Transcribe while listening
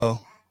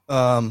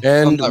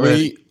And we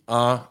ready.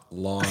 Are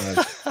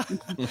live.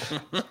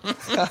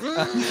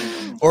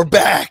 We're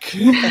back.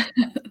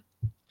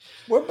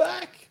 We're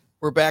back.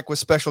 We're back with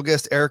special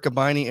guest Erica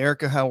Biney.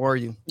 Erica, how are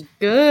you?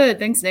 Good.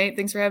 Thanks, Nate.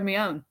 Thanks for having me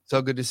on.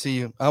 So good to see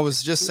you. I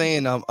was just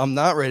saying I'm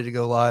not ready to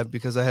go live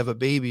because I have a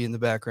baby in the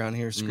background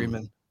here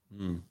screaming.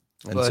 And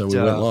so we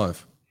went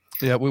live.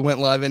 Yeah, we went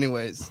live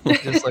anyways,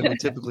 just like we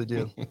typically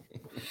do.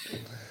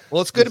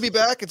 Well, it's good to be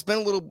back. It's been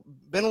a little,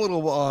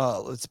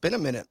 it's been a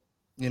minute,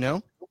 you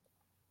know?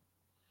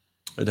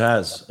 It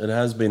has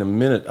been a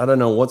minute. I don't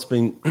know what's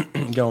been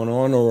going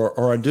on,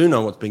 or I do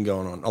know what's been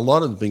going on. A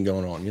lot has been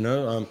going on, you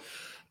know.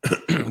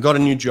 Got a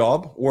new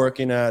job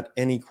working at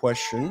Any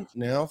Question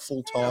now,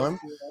 full time,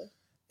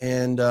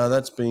 and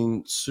that's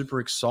been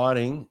super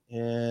exciting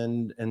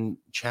and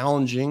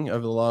challenging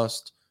over the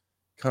last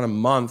kind of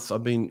month. I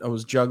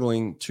was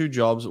juggling two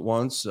jobs at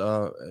once,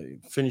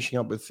 finishing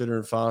up with Fitter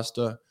and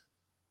Faster,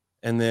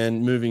 and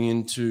then moving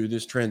into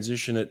this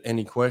transition at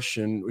Any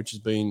Question, which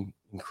has been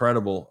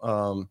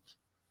incredible.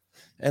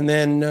 And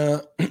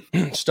then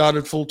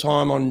started full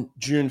time on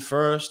June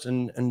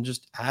 1st and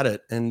just at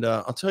it. And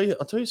I'll tell you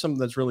something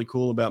that's really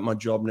cool about my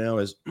job now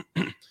is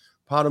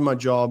part of my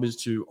job is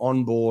to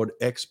onboard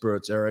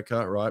experts,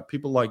 Erica, right?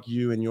 People like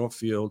you in your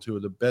field who are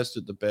the best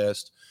at the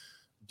best,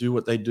 do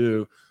what they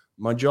do.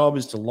 My job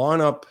is to line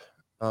up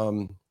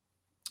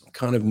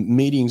kind of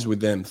meetings with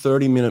them,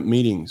 30-minute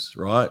meetings,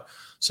 right?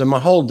 So my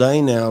whole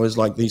day now is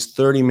like these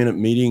 30-minute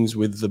meetings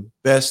with the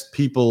best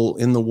people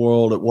in the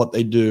world at what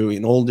they do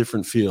in all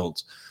different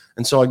fields.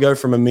 And so I go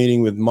from a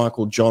meeting with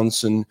Michael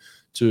Johnson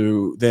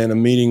to then a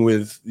meeting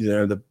with, you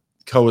know, the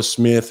Koa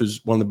Smith, who's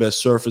one of the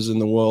best surfers in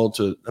the world,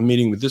 to a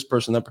meeting with this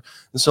person, that person.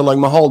 And so like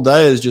my whole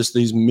day is just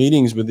these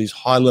meetings with these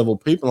high-level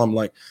people. I'm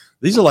like,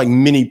 these are like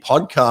mini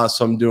podcasts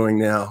I'm doing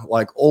now,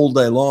 like all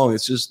day long.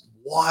 It's just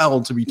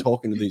wild to be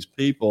talking to these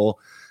people.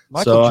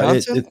 Michael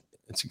Johnson?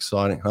 It's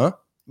exciting, huh?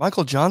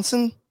 Michael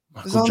Johnson?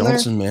 Michael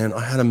Johnson, man.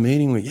 I had a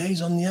meeting with,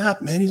 he's on the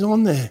app, man. He's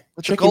on there.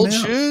 With the gold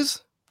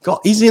shoes?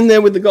 He's in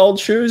there with the gold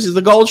shoes. Is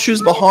the gold shoes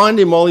behind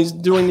him while he's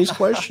doing these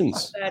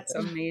questions? That's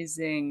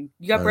amazing.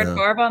 You got Brett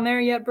Favre on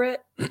there yet,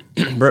 Brett?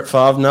 Brett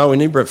Favre? No, we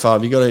need Brett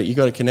Favre. You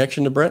got a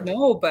connection to Brett?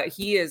 No, but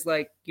he is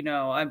like, you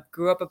know, I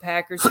grew up a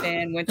Packers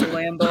fan, went to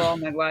Lambeau all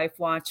my life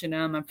watching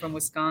him. I'm from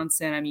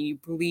Wisconsin. I mean, you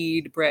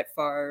bleed Brett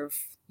Favre,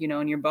 you know,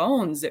 in your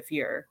bones if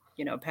you're,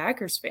 you know,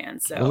 Packers fan.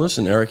 So well,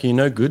 listen, Eric, you're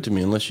no good to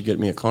me unless you get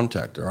me a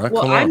contact. All right.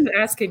 Well, come I'm on.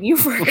 asking you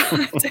for a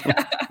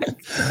contact.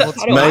 Well,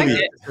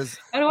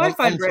 How do I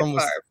find Brett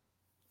Favre?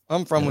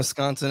 I'm from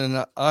Wisconsin,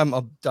 and I'm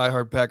a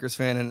diehard Packers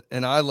fan,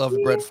 and I loved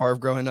Brett Favre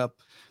growing up.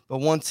 But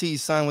once he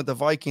signed with the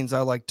Vikings,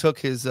 I like took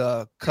his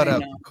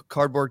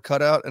cardboard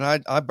cutout,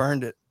 and I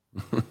burned it.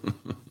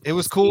 It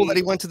was cool that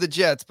he went to the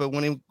Jets, but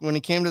when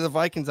he came to the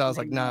Vikings, I was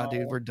like, nah,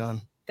 dude, we're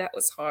done. That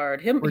was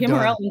hard. Him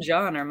or Elton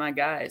John are my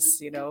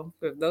guys. You know,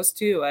 those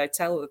two. I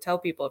tell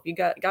people if you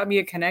got me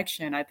a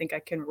connection, I think I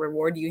can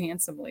reward you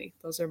handsomely.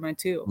 Those are my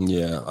two.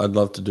 Yeah, I'd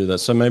love to do that.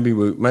 So maybe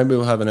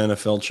we'll have an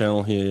NFL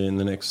channel here in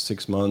the next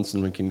 6 months,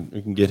 and we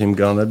can get him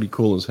going. That'd be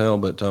cool as hell.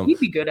 But he'd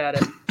be good at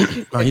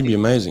it. He'd be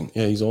amazing.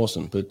 Yeah, he's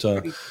awesome. But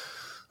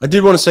I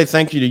did want to say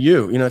thank you to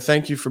you. You know,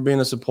 thank you for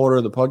being a supporter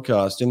of the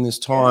podcast in this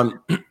time.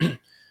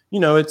 You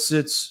know, it's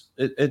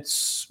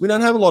we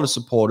don't have a lot of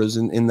supporters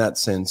in that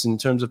sense, in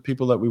terms of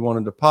people that we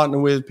wanted to partner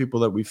with, people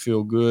that we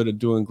feel good are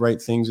doing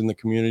great things in the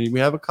community.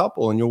 We have a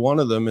couple, and you're one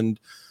of them, and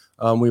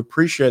we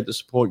appreciate the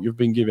support you've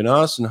been giving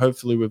us, and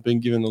hopefully we've been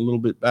given a little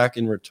bit back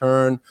in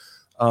return.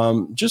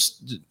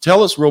 Just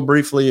tell us real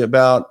briefly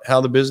about how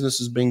the business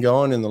has been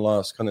going in the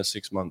last kind of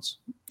 6 months.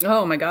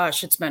 Oh my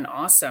gosh, it's been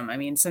awesome. I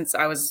mean, since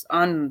I was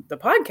on the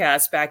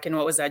podcast back in,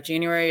 what was that,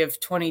 January of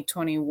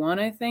 2021,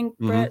 I think,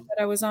 Brett,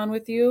 that I was on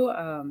with you.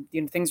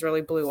 You know, things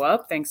really blew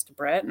up thanks to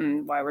Brett,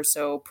 and why we're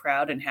so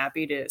proud and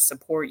happy to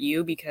support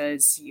you,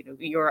 because, you know,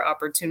 your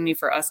opportunity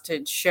for us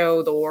to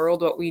show the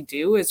world what we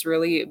do has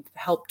really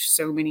helped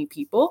so many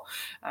people.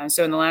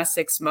 So in the last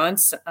 6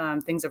 months,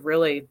 things have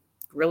really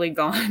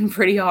gone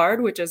pretty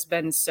hard, which has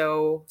been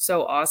so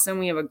awesome.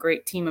 We have a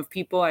great team of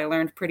people. I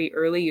learned pretty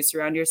early, you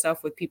surround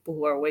yourself with people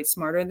who are way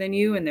smarter than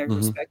you in their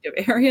respective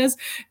areas,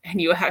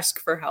 and you ask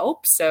for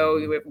help. So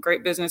we have a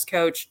great business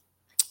coach.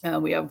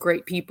 We have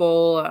great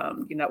people,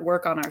 you know, that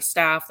work on our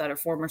staff that are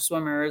former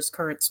swimmers,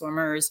 current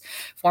swimmers,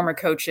 former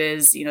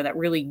coaches, you know, that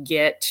really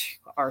get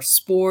our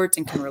sport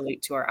and can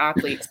relate to our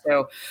athletes.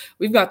 So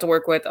we've got to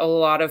work with a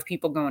lot of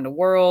people going to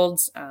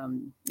worlds,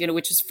 you know,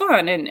 which is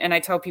fun. And I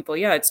tell people,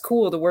 yeah, it's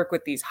cool to work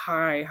with these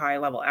high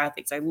level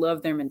athletes. I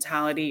love their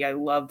mentality. I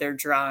love their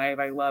drive.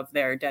 I love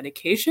their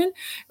dedication,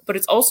 but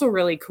it's also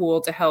really cool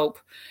to help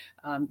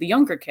the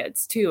younger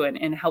kids too,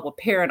 and help a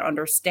parent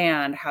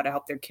understand how to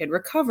help their kid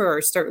recover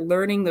or start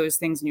learning those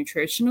things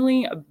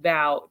nutritionally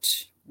about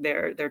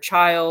their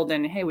child.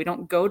 And hey, we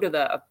don't go to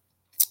the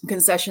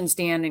concession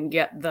stand and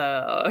get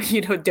the,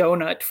 you know,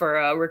 donut for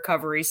a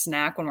recovery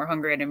snack when we're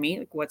hungry at a meet.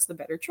 Like, what's the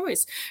better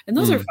choice? And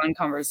those are fun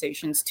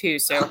conversations too.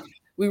 So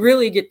we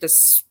really get to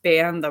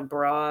span the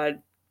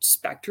broad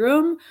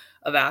spectrum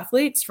of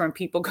athletes, from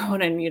people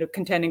going and,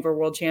 contending for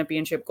world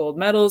championship gold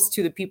medals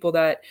to the people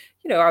that,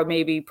 are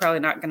maybe probably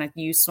not going to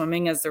use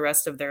swimming as the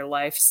rest of their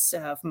life's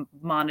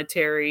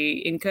monetary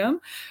income.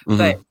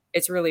 But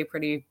it's really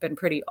been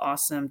pretty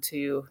awesome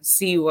to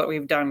see what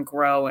we've done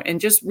grow and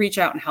just reach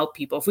out and help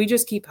people. If we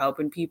just keep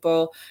helping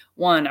people,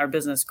 one, our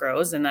business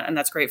grows, and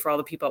that's great for all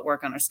the people that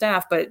work on our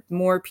staff, but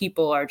more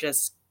people are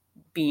just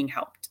being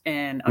helped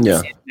and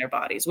understanding their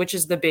bodies, which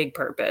is the big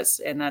purpose.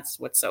 And that's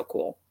what's so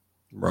cool.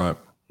 Right.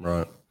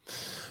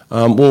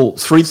 Well,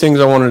 3 things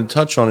I wanted to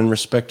touch on in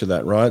respect to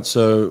that, right?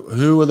 So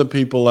who are the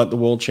people at the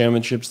World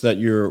Championships that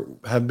you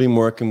have been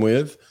working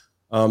with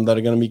that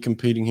are going to be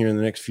competing here in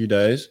the next few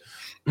days?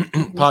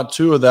 Part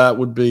 2 of that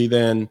would be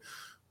then,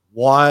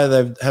 why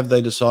have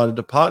they decided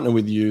to partner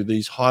with you?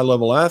 These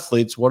high-level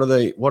athletes, what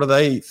do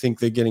they think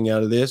they're getting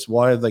out of this?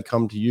 Why have they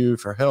come to you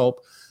for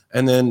help?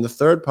 And then the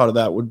third part of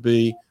that would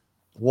be,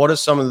 what are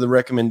some of the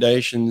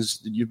recommendations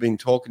that you've been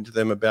talking to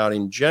them about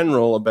in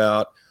general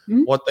about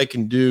what they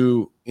can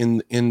do in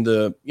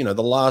the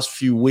the last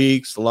few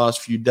weeks, the last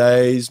few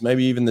days,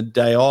 maybe even the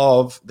day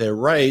of their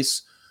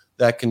race,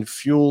 that can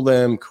fuel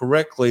them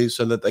correctly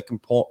so that they can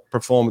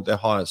perform at their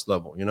highest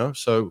level,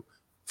 So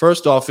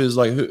first off is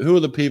like, who are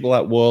the people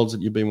at Worlds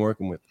that you've been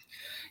working with?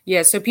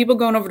 Yeah, so people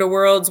going over to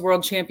Worlds,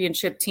 World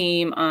Championship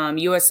team,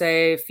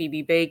 USA,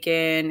 Phoebe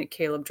Bacon,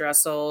 Caleb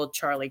Dressel,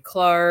 Charlie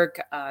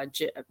Clark,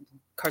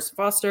 Carson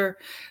Foster,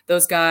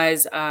 those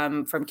guys.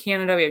 From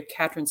Canada, we have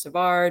Catherine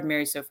Savard,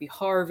 Mary Sophie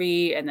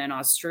Harvey, and then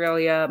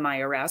Australia,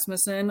 Maya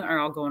Rasmussen are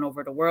all going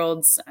over to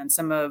Worlds, and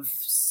some of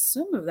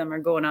them are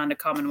going on to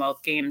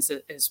Commonwealth Games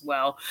as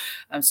well.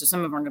 So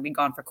some of them are going to be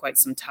gone for quite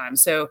some time.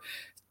 So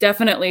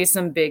definitely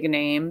some big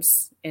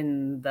names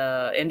in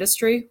the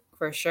industry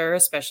for sure,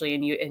 especially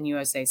in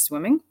USA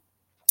swimming.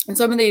 And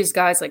some of these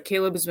guys, like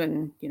Caleb, has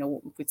been,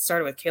 we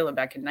started with Caleb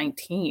back in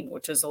 2019,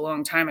 which is a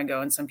long time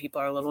ago. And some people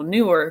are a little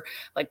newer.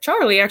 Like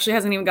Charlie actually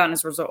hasn't even gotten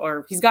his result,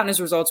 or he's gotten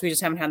his results. We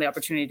just haven't had the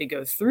opportunity to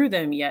go through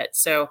them yet.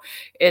 So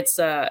it's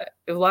a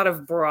lot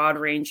of broad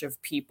range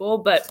of people,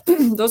 but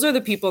those are the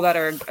people that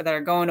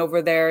are going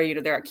over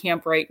there. They're at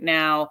camp right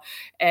now.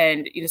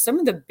 And, some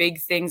of the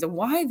big things and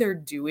why they're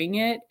doing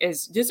it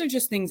is, these are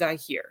just things I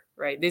hear.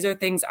 Right. These are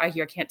things I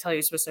hear. I can't tell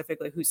you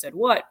specifically who said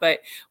what,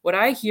 but what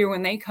I hear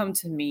when they come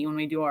to me, when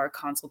we do our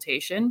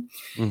consultation,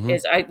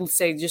 is I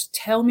say, just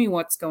tell me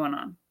what's going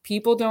on.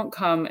 People don't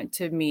come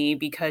to me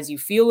because you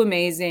feel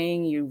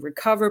amazing, you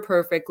recover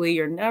perfectly,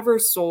 you're never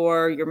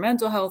sore, your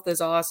mental health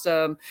is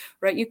awesome,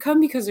 right? You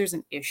come because there's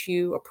an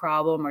issue, a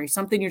problem, or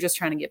something you're just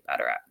trying to get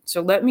better at.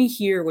 So let me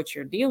hear what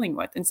you're dealing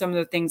with. And some of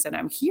the things that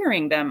I'm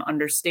hearing them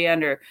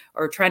understand or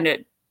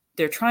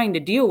they're trying to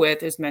deal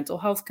with is mental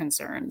health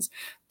concerns.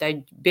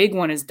 The big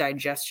one is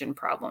digestion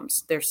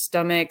problems. Their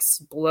stomachs,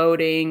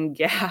 bloating,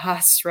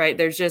 gas, right?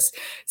 There's just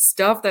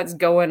stuff that's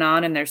going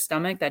on in their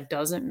stomach that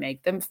doesn't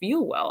make them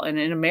feel well. And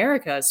in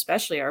America,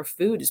 especially, our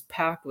food is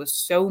packed with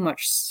so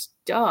much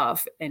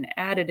stuff and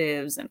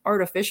additives and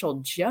artificial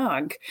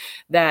junk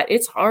that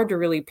it's hard to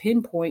really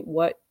pinpoint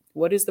what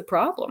is the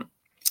problem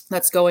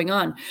that's going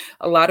on.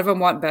 A lot of them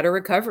want better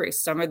recovery.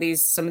 Some of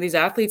these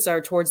athletes are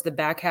towards the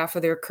back half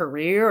of their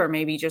career, or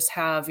maybe just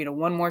have,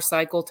 one more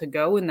cycle to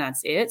go and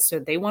that's it. So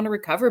they want to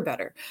recover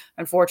better.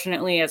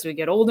 Unfortunately, as we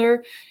get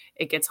older,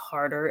 it gets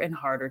harder and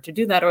harder to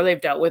do that, or they've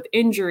dealt with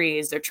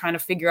injuries. They're trying to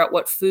figure out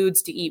what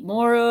foods to eat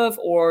more of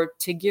or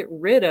to get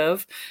rid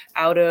of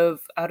out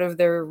of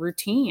their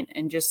routine.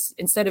 And just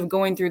instead of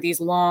going through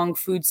these long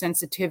food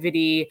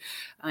sensitivity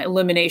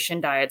elimination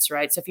diets,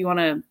 right? So if you want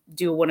to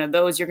do one of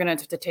those, you're going to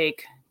have to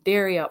take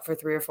dairy out for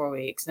 3 or 4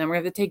 weeks. Then we're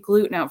going to take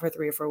gluten out for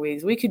 3 or 4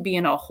 weeks. We could be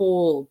in a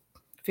whole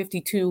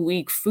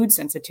 52-week food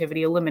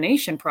sensitivity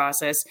elimination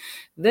process.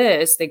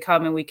 They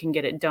come and we can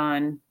get it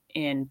done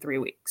in 3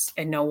 weeks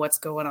and know what's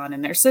going on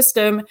in their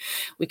system.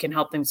 We can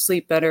help them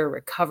sleep better,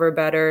 recover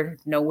better,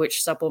 know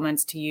which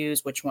supplements to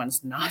use, which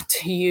ones not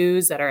to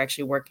use that are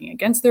actually working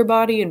against their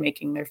body and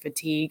making their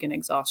fatigue and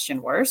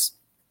exhaustion worse.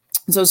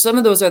 So some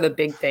of those are the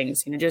big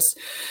things, just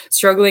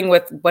struggling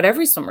with what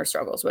every swimmer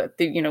struggles with.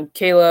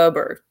 Caleb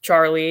or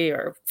Charlie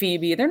or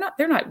Phoebe, they're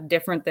not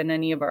different than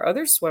any of our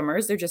other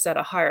swimmers. They're just at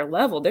a higher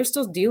level. They're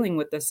still dealing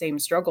with the same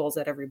struggles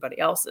that everybody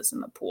else is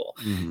in the pool.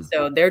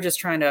 So they're just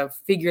trying to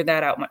figure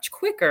that out much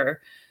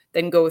quicker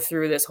than go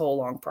through this whole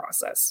long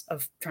process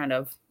of trying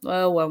to,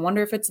 I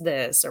wonder if it's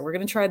this, or we're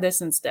going to try this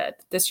instead.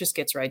 This just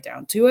gets right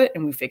down to it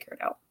and we figure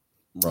it out.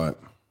 Right.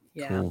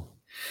 Yeah.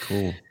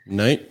 Cool.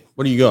 Nate,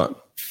 what do you got?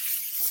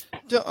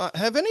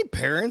 Have any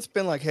parents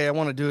been like, hey, I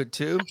want to do it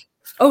too?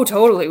 Oh,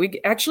 totally.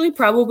 We actually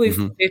probably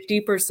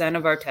 50%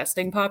 of our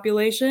testing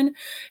population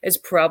has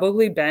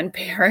probably been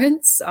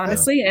parents,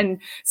 honestly. Yeah.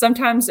 And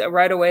sometimes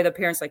right away, the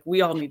parents like,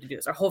 we all need to do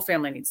this. Our whole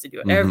family needs to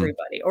do it.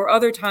 Everybody. Or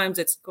other times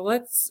it's,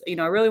 I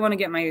really want to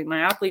get my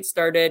athlete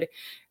started.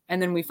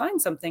 And then we find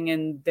something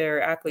in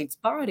their athlete's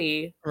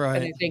body. Right.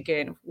 And they're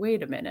thinking,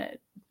 wait a minute.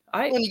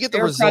 When you get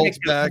the results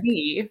back,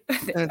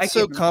 and it's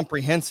so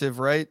comprehensive,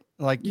 right?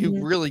 Like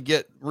you really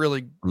get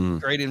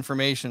great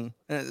information.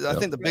 And I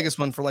think the biggest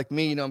one for like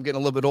me, I'm getting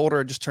a little bit older.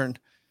 I just turned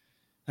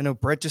I know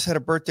Brett just had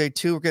a birthday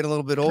too. We're getting a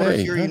little bit older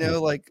here, you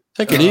know, like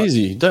take it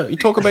easy. Don't you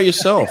talk about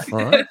yourself,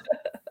 all right?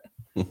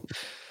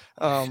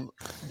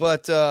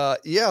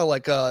 Yeah,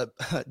 like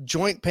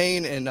joint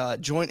pain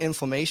and joint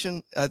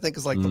inflammation, I think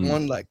is like the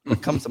one like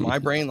that comes to my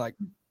brain. Like,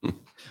 I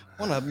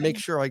want to make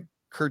sure I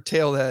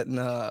curtail that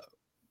and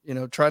you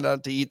know, try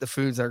not to eat the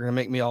foods that are going to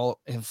make me all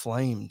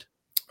inflamed.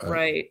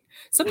 Right.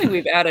 Something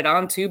we've added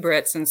on to,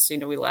 Brett, since, you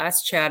know, we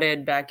last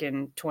chatted back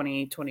in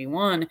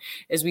 2021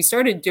 is we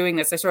started doing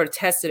this. I sort of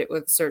tested it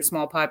with a certain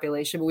small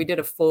population, but we've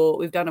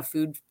done a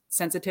food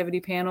sensitivity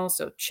panel.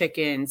 So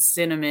chicken,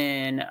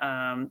 cinnamon,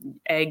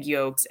 egg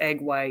yolks,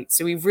 egg whites.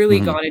 So we've really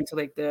gone into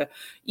like the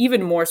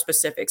even more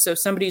specific. So if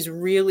somebody's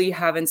really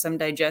having some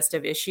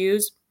digestive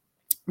issues,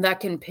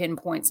 that can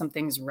pinpoint some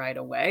things right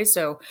away.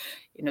 So,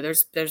 you know,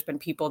 there's been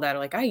people that are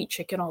like, I eat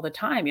chicken all the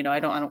time. You know, I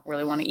don't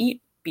really want to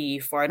eat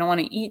beef, or I don't want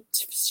to eat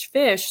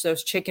fish, so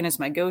chicken is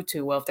my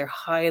go-to. Well, if they're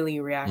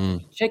highly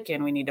reactive to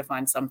chicken, we need to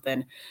find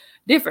something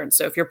different.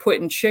 So if you're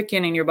putting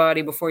chicken in your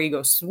body before you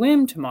go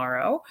swim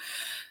tomorrow,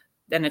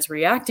 then it's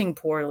reacting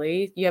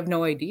poorly. You have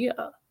no idea.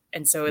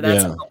 And so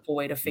that's a helpful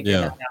way to figure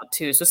that out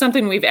too. So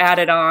something we've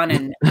added on,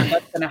 and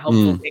that's been a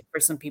helpful thing for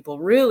some people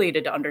really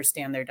to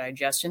understand their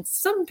digestion.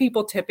 Some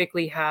people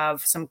typically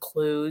have some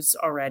clues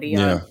already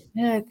on,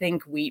 I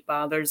think wheat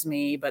bothers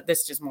me, but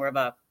this is more of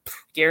a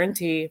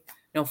guarantee.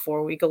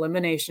 4-week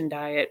elimination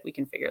diet. We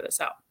can figure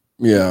this out.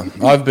 Yeah,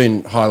 I've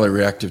been highly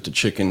reactive to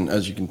chicken,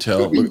 as you can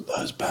tell. Look at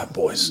those bad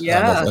boys.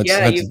 I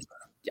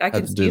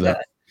can see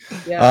that.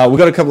 Yeah. We've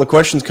got a couple of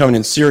questions coming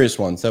in, serious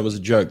ones. That was a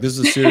joke. This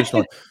is a serious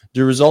one.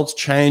 Do results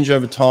change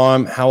over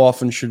time? How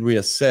often should we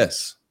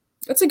assess?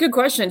 That's a good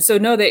question. So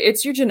no,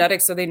 it's your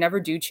genetics, so they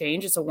never do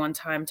change. It's a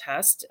one-time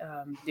test.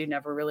 You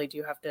never really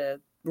do have to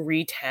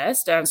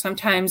retest.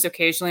 Sometimes,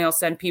 occasionally, I'll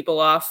send people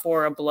off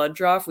for a blood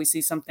draw if we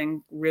see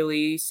something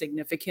really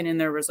significant in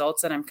their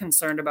results, and I'm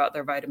concerned about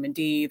their vitamin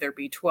D, their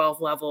B12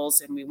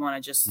 levels, and we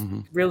want to just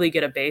really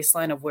get a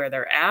baseline of where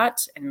they're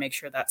at and make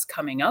sure that's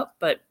coming up.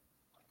 But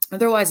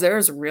otherwise, there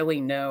is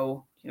really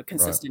no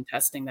consistent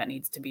testing that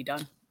needs to be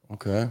done.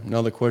 Okay.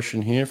 Another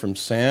question here from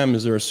Sam.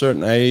 Is there a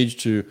certain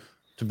age to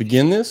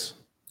begin this?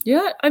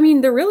 Yeah, I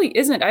mean, there really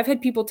isn't. I've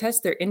had people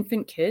test their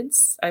infant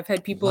kids. I've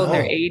had people in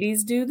their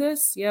 80s do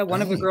this. Yeah,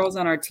 one of the girls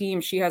on our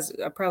team, she has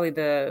probably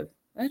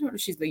I don't know,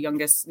 she's the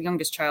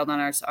youngest child on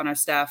our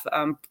staff.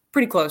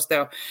 Pretty close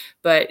though,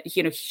 but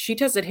she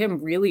tested him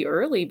really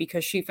early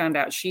because she found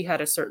out she had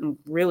a certain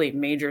really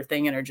major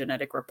thing in her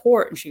genetic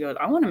report, and she goes,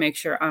 "I want to make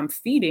sure I'm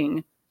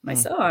feeding my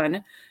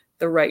son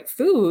the right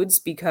foods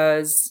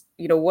because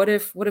what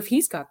if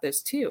he's got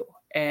this too?"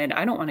 And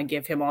I don't want to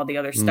give him all the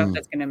other stuff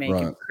that's going to make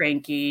him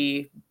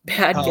cranky,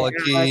 bad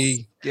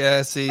colicky,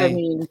 gassy. I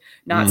mean,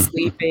 not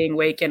sleeping,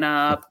 waking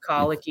up,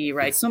 colicky,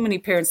 right? So many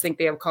parents think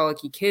they have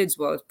colicky kids.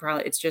 Well,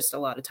 it's just a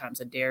lot of times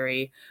a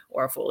dairy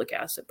or a folic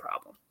acid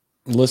problem.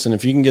 Listen,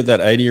 if you can get that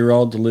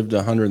 80-year-old to live to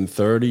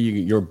 130,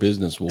 your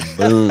business will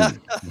boom.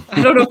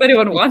 I don't know if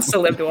anyone wants to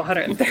live to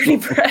 130,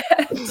 Brett.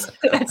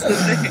 That's the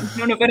thing. I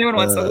don't know if anyone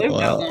wants to live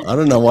that long. I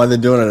don't know why they're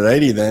doing it at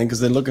 80 then, because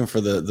they're looking for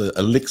the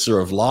elixir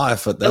of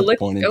life at that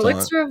point in time.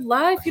 Elixir of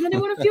life. They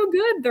want to feel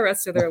good the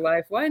rest of their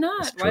life. Why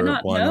not? Why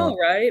not?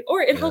 Right?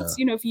 Or it helps,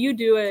 if you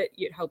do it,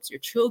 it helps your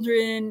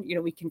children.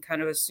 We can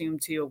kind of assume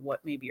too of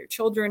what maybe your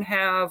children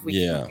have. We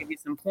can give you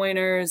some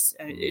pointers.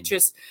 It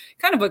just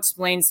kind of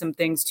explains some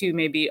things too,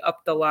 maybe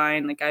up the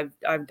line. Like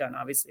I've done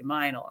obviously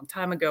mine a long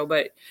time ago,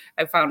 but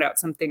I found out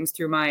some things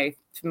through my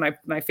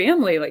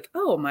family, like,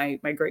 oh, my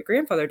great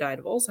grandfather died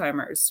of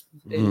Alzheimer's.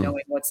 And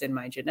knowing what's in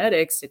my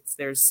genetics,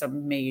 there's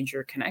some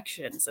major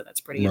connections, and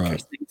that's pretty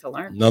interesting to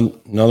learn.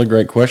 Another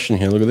great question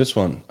here. Look at this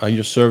one. Are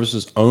your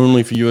services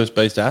only for US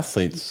based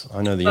athletes?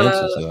 I know the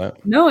answer to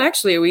that. No,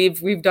 actually,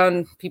 we've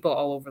done people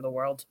all over the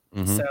world.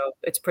 So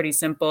it's pretty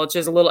simple. It's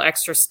just a little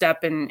extra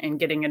step in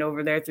getting it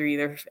over there through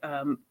either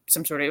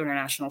some sort of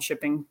international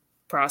shipping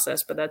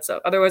process, but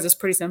otherwise it's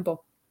pretty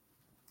simple.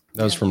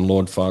 That was from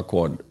Lord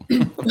Farquaad.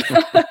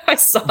 I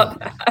saw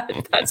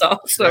that. That's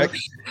awesome.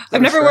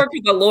 I've never worked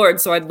with the Lord,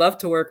 so I'd love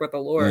to work with the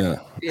Lord.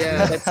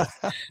 Yeah, that's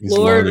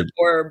Lord loaded.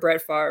 Or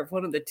Brett Favre,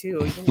 one of the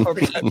two.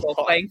 Equal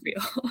playing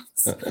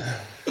fields.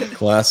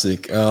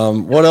 Classic.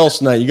 What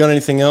else, Nate? You got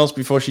anything else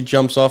before she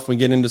jumps off? We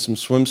get into some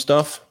swim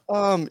stuff.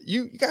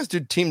 You guys do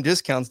team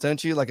discounts,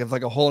 don't you? Like if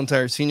a whole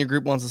entire senior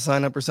group wants to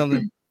sign up or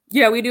something.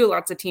 Yeah, we do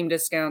lots of team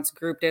discounts,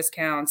 group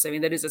discounts. I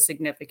mean, that is a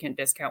significant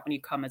discount when you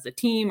come as a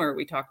team, or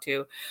we talk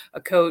to a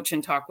coach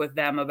and talk with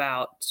them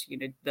about,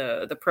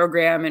 the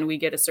program, and we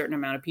get a certain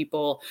amount of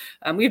people.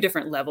 We have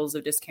different levels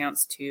of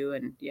discounts too.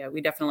 And yeah,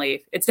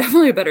 it's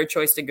definitely a better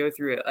choice to go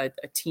through a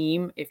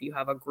team if you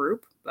have a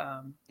group.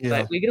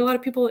 But we get a lot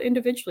of people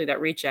individually that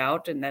reach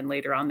out, and then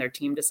later on their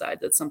team decides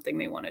that's something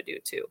they want to do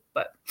too.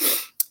 But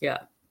yeah.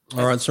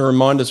 All right. So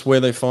remind us where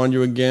they find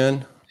you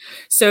again.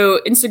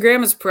 So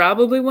Instagram is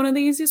probably one of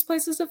the easiest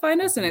places to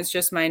find us. And it's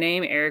just my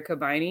name, Erica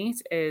Biney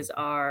is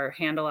our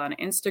handle on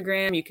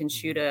Instagram. You can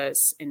shoot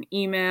us an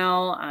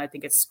email. I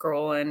think it's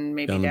scrolling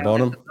maybe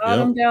down at the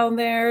bottom down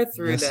there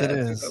through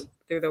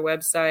through their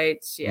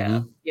websites. Yeah.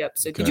 Mhm. Yep.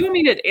 So Okay. did you want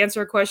me to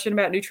answer a question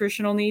about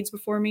nutritional needs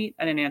before meat?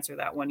 I didn't answer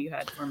that one you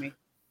had for me.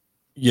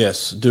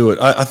 Yes, do it.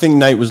 I think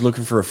Nate was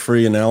looking for a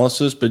free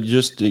analysis, but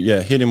just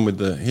hit him with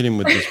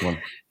this one.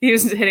 He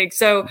was hitting.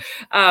 So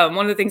one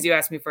of the things you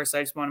asked me first,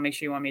 I just want to make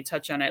sure you want me to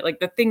touch on it. Like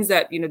the things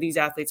that, these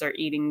athletes are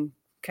eating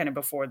kind of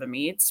before the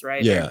meets,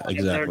 right? Yeah,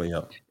 exactly.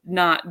 Yeah.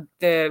 Not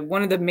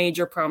one of the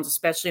major problems,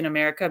 especially in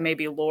America.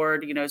 Maybe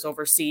Lord, is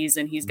overseas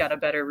and he's got a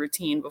better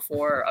routine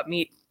before a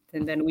meet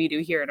than we do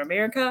here in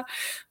America.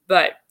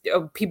 But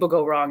people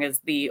go wrong is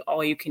the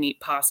all-you-can-eat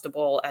pasta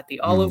bowl at the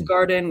Olive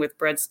Garden with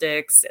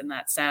breadsticks and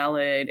that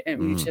salad,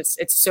 and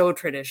it's so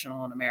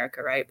traditional in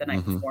America, right? The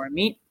night before a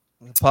meet,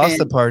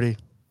 pasta party.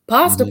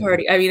 Pasta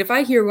party. I mean, if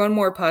I hear one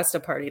more pasta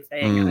party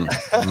thing,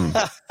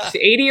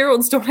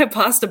 80-year-olds don't have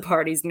pasta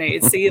parties,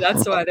 Nate. See,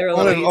 that's why they're.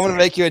 I'm gonna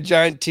make you a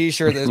giant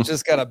T-shirt that's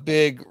just got a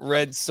big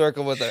red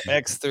circle with an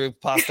X through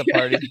pasta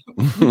party.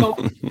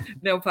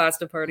 No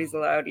pasta parties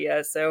allowed.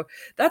 Yeah, so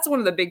that's one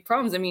of the big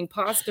problems. I mean,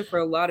 pasta for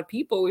a lot of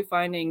people, we're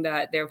finding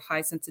that they have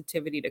high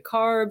sensitivity to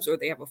carbs or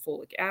they have a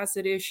folic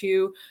acid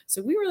issue.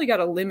 So we really got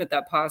to limit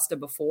that pasta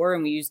before,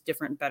 and we use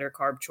different, better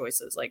carb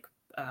choices like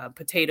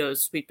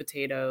potatoes, sweet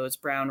potatoes,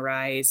 brown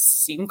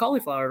rice, even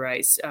cauliflower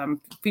rice.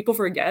 People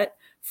forget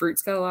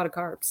fruit's got a lot of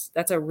carbs.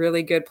 That's a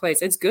really good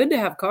place. It's good to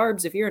have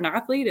carbs. If you're an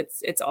athlete,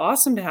 it's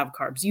awesome to have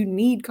carbs. You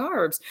need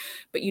carbs,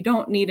 but you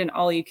don't need an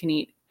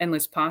all-you-can-eat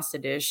endless pasta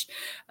dish.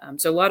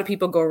 So a lot of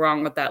people go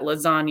wrong with that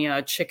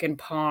lasagna, chicken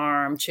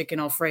parm, chicken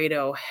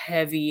Alfredo,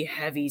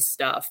 heavy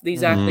stuff.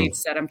 These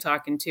athletes that I'm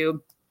talking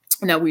to,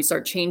 now we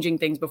start changing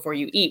things before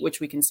you eat, which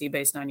we can see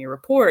based on your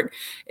report,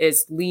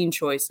 is lean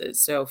choices.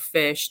 So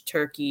fish,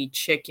 turkey,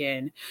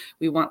 chicken.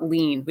 We want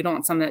lean. We don't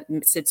want something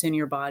that sits in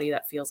your body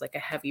that feels like a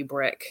heavy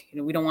brick.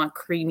 We don't want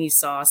creamy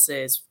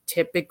sauces.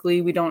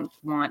 Typically, we don't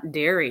want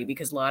dairy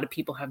because a lot of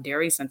people have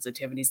dairy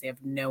sensitivities. They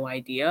have no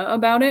idea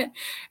about it.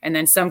 And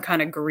then some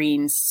kind of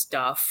green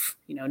stuff,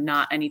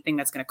 not anything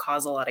that's going to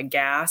cause a lot of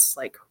gas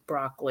like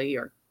broccoli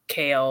or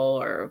kale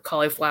or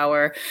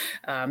cauliflower.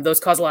 Those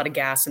cause a lot of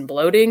gas and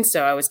bloating.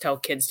 So I always tell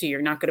kids too,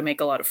 you're not going to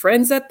make a lot of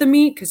friends at the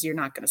meet because you're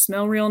not going to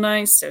smell real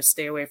nice. So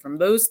stay away from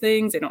those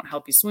things. They don't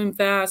help you swim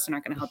fast. They're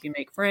not going to help you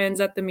make friends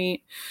at the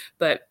meet.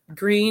 But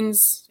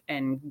greens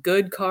and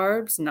good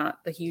carbs,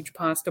 not the huge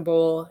pasta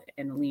bowl,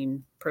 and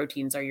lean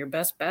proteins are your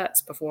best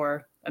bets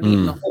before a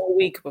meet, the whole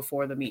week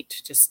before the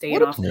meet. Just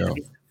staying off.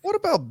 What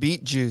about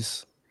beet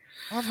juice?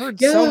 I've heard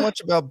so much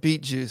about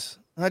beet juice.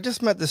 I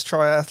just met this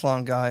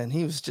triathlon guy, and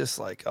he was just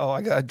like, "Oh,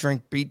 I gotta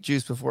drink beet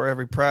juice before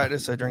every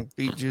practice. I drink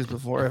beet juice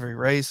before every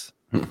race."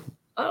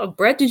 Oh,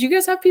 Brett, did you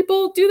guys have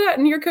people do that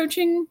in your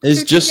coaching?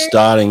 It's just days?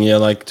 Starting,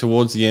 like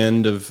towards the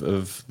end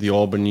of the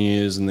Auburn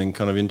years, and then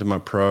kind of into my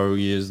pro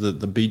years. The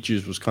beet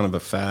juice was kind of a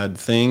fad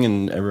thing,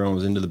 and everyone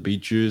was into the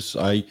beet juice.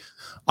 I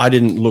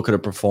didn't look at a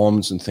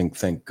performance and think,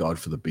 "Thank God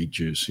for the beet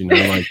juice,"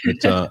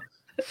 but.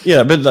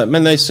 Yeah, but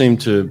they seem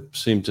to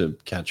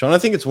catch on. I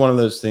think it's one of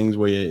those things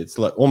where it's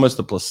like almost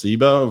a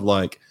placebo of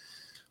like,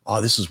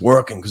 oh, this is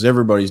working because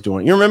everybody's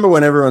doing it. You remember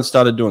when everyone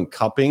started doing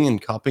cupping,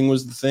 and cupping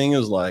was the thing? It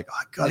was like,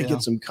 I got to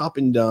get some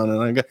cupping done,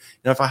 and I got,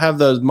 if I have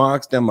those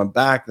marks down my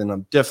back, then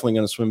I'm definitely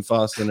going to swim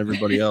faster than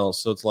everybody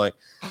else. So it's like,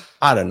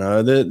 I don't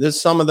know. There's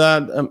some of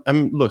that.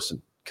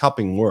 Listen,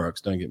 cupping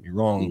works. Don't get me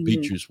wrong.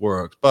 Beet juice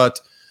works,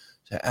 but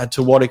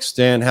to what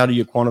extent? How do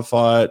you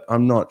quantify it?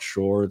 I'm not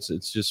sure.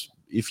 It's just.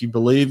 If you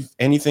believe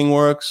anything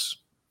works,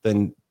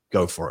 then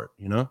go for it.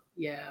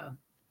 Yeah.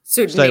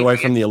 So stay away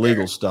from the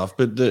illegal stuff,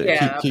 but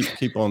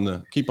keep on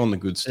the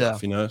good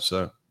stuff.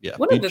 So yeah.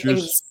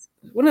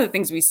 One of the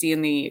things we see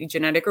in the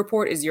genetic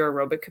report is your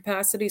aerobic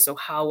capacity. So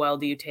how well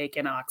do you take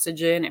in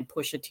oxygen and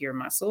push it to your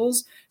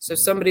muscles? So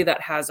somebody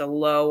that has a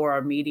low or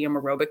a medium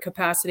aerobic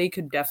capacity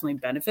could definitely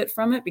benefit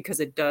from it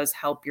because it does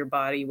help your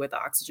body with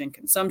oxygen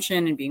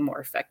consumption and being more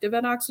effective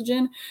at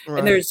oxygen. Right.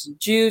 And there's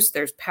juice,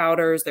 there's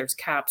powders, there's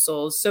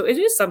capsules. So it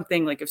is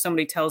something like if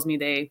somebody tells me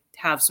they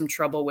have some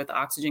trouble with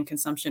oxygen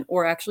consumption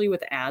or actually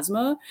with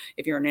asthma,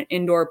 if you're in an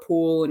indoor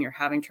pool and you're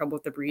having trouble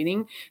with the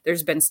breathing,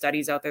 there's been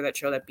studies out there that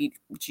show that beet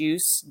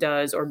juice does,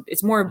 or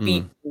it's more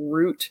beet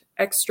root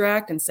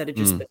extract instead of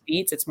just the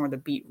beets. It's more the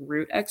beet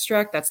root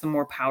extract. That's the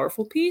more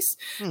powerful piece,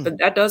 but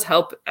that does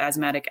help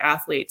asthmatic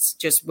athletes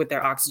just with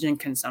their oxygen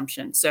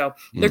consumption. So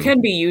there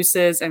can be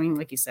uses. I mean,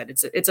 like you said,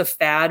 it's a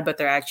fad, but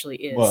there actually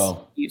is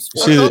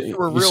useful.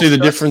 You see the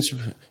difference.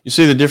 You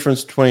see the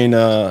difference between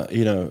a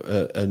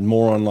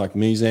moron like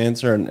me's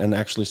answer and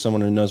actually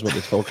someone who knows what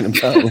they're talking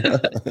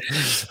about.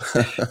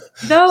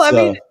 No, I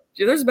mean.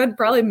 There's been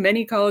probably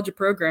many college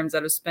programs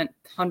that have spent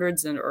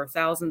hundreds or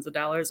thousands of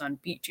dollars on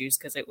beet juice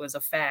because it was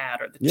a fad,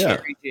 or the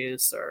cherry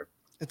juice, or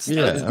it's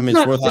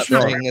worth a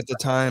shot at the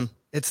time.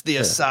 It's the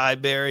acai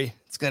berry.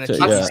 It's going to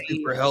keep you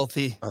super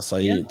healthy.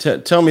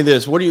 Acai. Tell me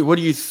this: what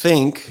do you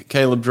think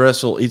Caleb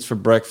Dressel eats for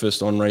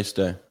breakfast on race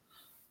day?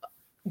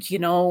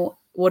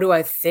 What do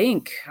I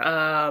think?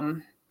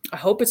 I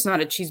hope it's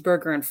not a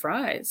cheeseburger and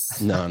fries.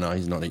 No,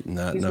 he's not eating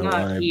that. He's no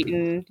not way.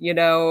 eating,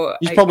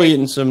 He's probably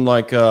eating some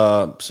like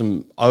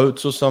some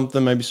oats or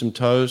something, maybe some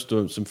toast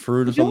or some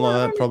fruit or something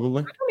like that.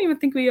 Probably. I don't even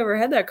think we ever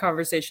had that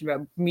conversation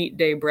about meat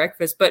day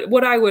breakfast. But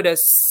what I would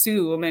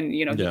assume, and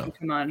he can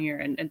come on here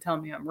and tell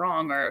me I'm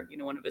wrong, or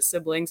one of his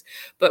siblings,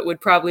 but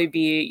would probably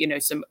be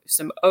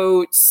some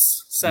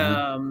oats,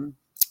 some.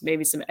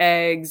 Maybe some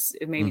eggs,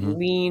 maybe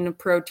lean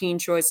protein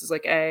choices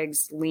like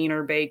eggs,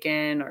 leaner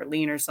bacon or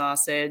leaner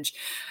sausage,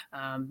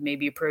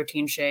 maybe a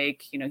protein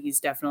shake.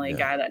 He's definitely a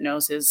guy that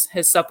knows his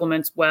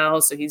supplements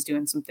well. So he's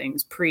doing some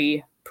things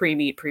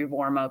pre-meet,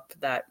 pre-warm up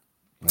that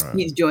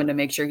he's doing to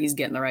make sure he's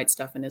getting the right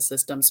stuff in his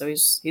system. So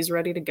he's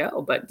ready to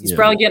go, but he's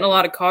probably getting a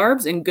lot of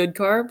carbs and good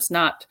carbs,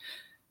 not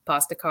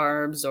pasta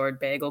carbs or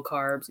bagel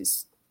carbs.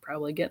 He's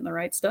probably getting the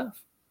right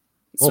stuff.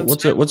 Well,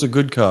 what's a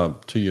good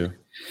carb to you?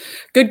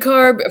 Good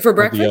carb for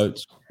breakfast? Like the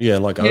oats. Yeah,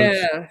 like oats.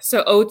 Yeah,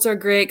 so oats are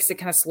great because it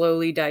kind of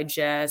slowly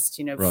digest.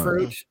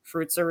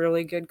 Fruits are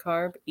really good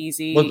carb,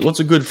 easy. What's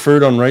a good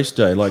fruit on race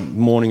day? Like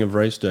morning of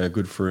race day, a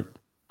good fruit?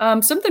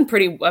 Something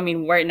pretty. I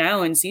mean, right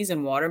now in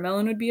season,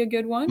 watermelon would be a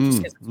good one just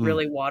because it's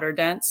really water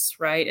dense,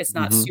 right? It's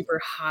not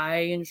super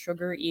high in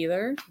sugar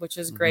either, which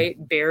is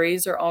great.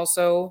 Berries are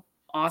also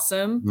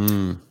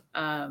awesome.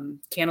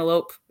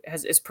 Cantaloupe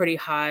is pretty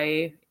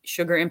high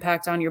sugar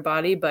impact on your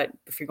body, but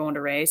if you're going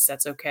to race,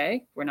 that's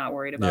okay. We're not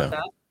worried about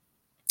that.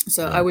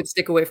 So I would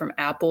stick away from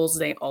apples.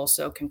 They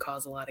also can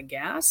cause a lot of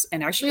gas.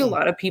 And actually a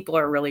lot of people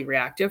are really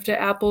reactive to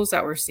apples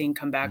that we're seeing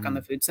come back on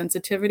the food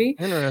sensitivity.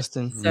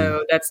 Interesting.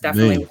 So that's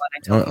definitely what I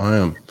tell people. I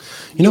am.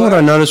 You know what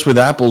I noticed with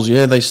apples?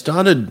 Yeah, they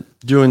started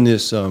doing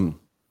this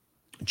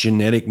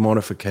genetic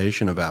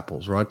modification of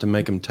apples, right? To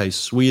make them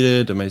taste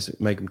sweeter, to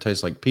make them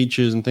taste like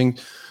peaches and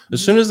things.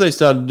 As soon as they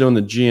started doing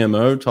the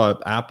GMO type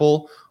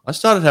apple, I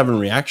started having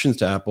reactions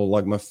to apple.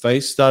 Like my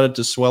face started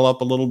to swell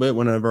up a little bit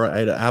whenever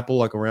I ate an apple,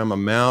 like around my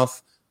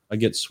mouth. I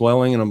get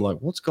swelling and I'm like,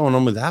 what's going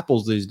on with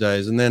apples these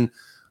days? And then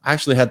I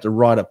actually had to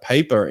write a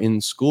paper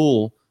in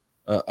school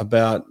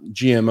about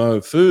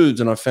GMO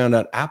foods. And I found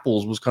out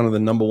apples was kind of the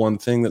number one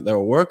thing that they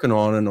were working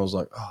on. And I was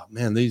like, oh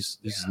man, this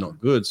is not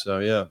good. So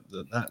yeah,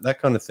 that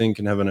kind of thing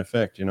can have an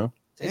effect,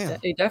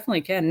 It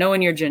definitely can.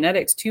 Knowing your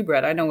genetics too,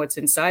 Brett. I know what's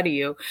inside of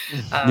you.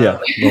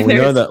 Well, we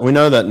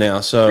know that now.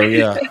 So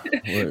yeah,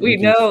 we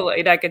know.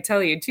 And I could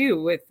tell you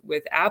too.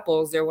 With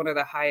apples, they're one of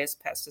the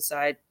highest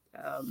pesticide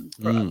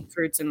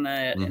fruits in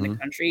the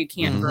country. You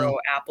can't grow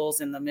apples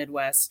in the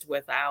Midwest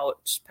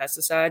without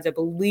pesticides. I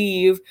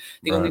believe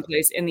the only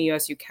place in the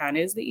U.S. you can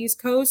is the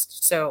East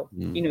Coast. So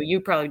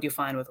you probably do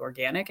fine with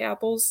organic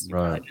apples. You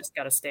probably just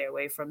got to stay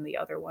away from the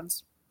other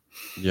ones.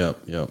 Yep.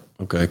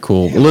 Okay,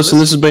 cool. Well, listen,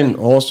 this has been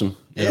awesome.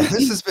 Yeah,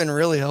 this has been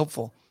really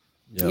helpful.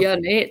 Yep. Yeah,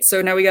 Nate.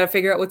 So now we got to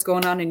figure out what's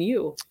going on in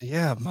you.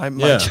 Yeah, my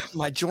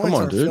joints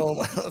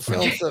are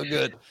feeling so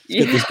good. Let's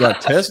get this guy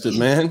tested,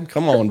 man.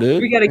 Come on,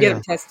 dude. We got to get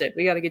him tested.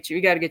 We got to get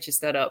you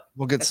set up.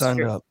 We'll get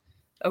signed up.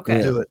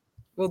 Okay.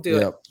 We'll do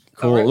it.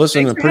 Cool. Right.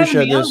 Listen,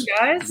 appreciate this,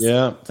 guys.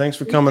 Yeah, thanks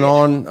for coming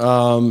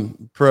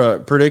on.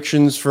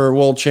 Predictions for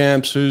world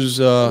champs.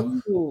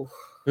 Who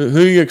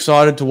are you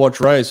excited to watch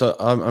race?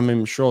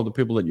 I'm sure the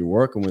people that you're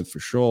working with for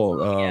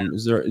sure.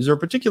 Is there a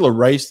particular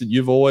race that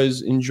you've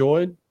always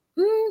enjoyed?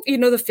 The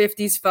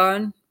 50's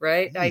fun,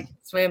 right? I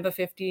swam the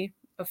 50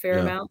 a fair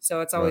amount,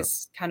 so it's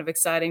always kind of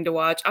exciting to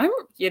watch. I'm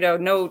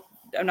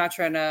not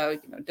trying to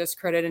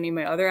discredit any of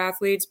my other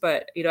athletes,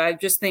 but I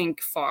just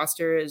think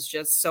Foster is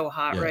just so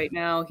hot right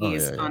now. He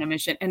is on a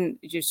mission, and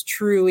just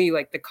truly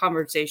like the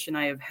conversation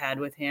I have had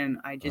with him,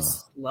 I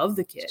just love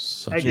the kid.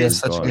 Such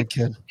a good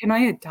kid. Can I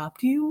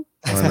adopt you?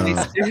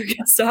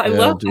 I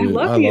love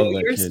you.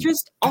 You're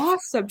just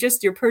awesome.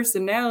 Just your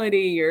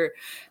personality, your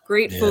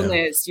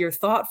gratefulness, your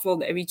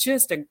thoughtfulness. I mean,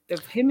 just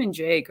him and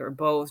Jake are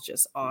both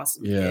just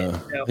awesome. Yeah,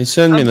 kids. So, they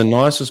send me the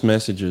nicest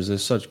messages. They're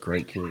such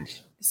great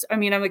kids. I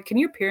mean, I'm like, can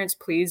your parents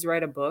please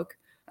write a book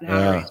on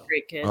how to raise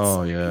great kids?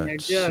 Oh yeah, they're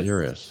just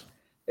serious.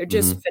 They're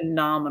just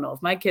phenomenal.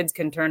 If my kids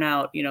can turn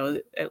out,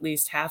 at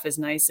least half as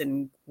nice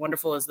and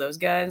wonderful as those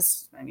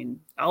guys, I mean,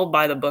 I'll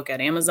buy the book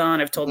at Amazon.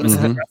 I've told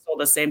Mrs. Russell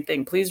the same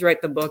thing. Please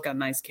write the book on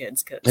nice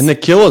kids. And they're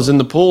killers in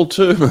the pool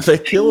too. They're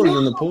killers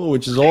in the pool,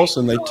 which is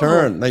awesome. They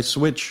turn, they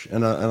switch,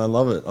 and I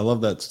love it. I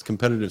love that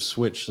competitive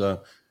switch.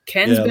 So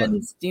Ken's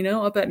been,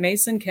 up at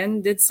Mason.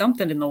 Ken did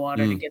something in the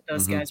water to get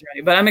those guys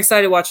ready. But I'm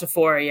excited to watch the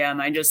 4 a.m.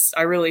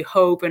 I really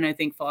hope, and I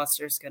think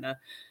Foster's gonna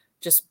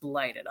just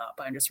light it up.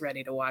 I'm just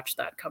ready to watch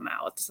that come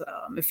out.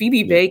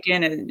 Phoebe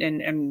Bacon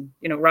and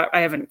I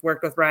haven't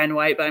worked with Ryan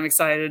White, but I'm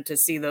excited to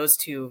see those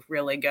two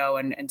really go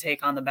and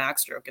take on the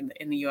backstroke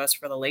in the U.S.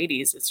 for the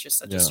ladies. It's just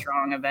such a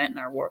strong event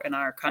in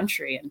our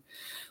country, and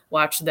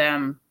watch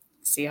them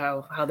see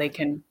how they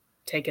can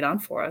take it on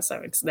for us.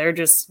 They're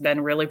just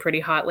been really pretty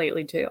hot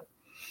lately too.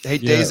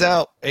 8 days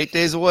out, 8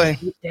 days away.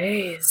 8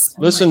 days.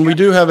 Listen, we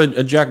do have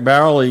a Jack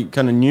Barrowley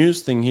kind of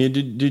news thing here.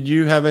 Did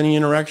you have any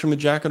interaction with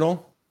Jack at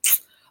all?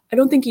 I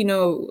don't think he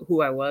knew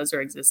who I was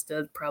or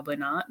existed. Probably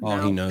not. Oh,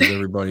 no. He knows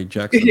everybody.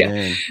 Jack's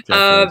the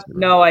man.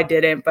 No, I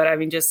didn't. But I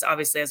mean, just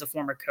obviously as a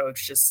former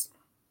coach, just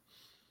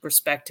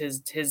respect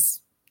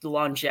his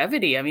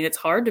longevity. I mean, it's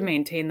hard to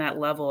maintain that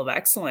level of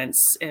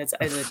excellence as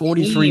a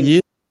 43 team.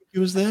 years he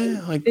was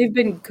there. Like, they've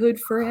been good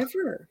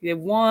forever. They've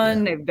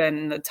won. They've been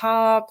in the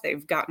top.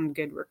 They've gotten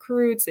good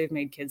recruits. They've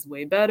made kids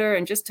way better.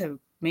 And just to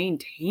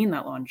maintain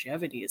that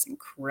longevity is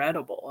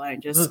incredible. I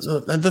just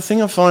the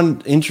thing I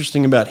find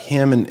interesting about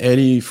him and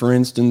Eddie, for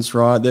instance,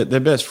 right? They're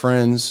best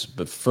friends,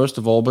 but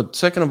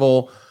second of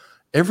all,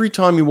 every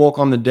time you walk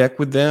on the deck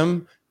with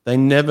them, they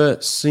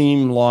never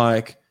seem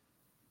like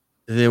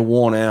they're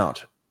worn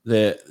out.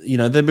 They've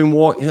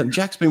been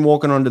Jack's been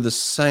walking onto the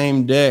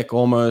same deck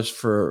almost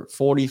for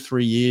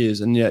 43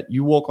 years, and yet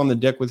you walk on the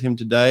deck with him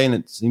today, and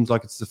it seems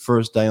like it's the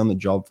first day on the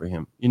job for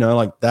him.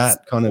 Like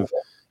that kind of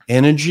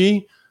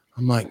energy.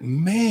 I'm like,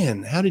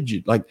 man, how did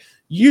you like?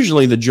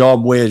 Usually the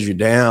job wears you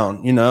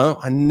down.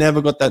 I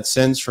never got that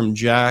sense from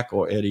Jack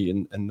or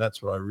Eddie, and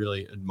that's what I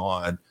really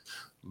admired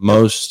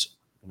most.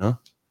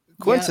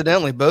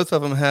 Coincidentally, both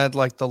of them had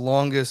like the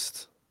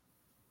longest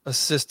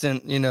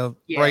assistant,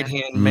 right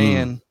hand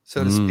man,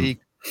 so to speak,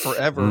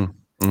 forever.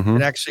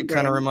 It actually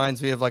kind of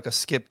reminds me of like a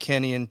Skip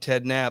Kenny and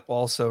Ted Knapp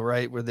also,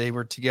 right, where they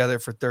were together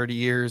for 30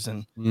 years,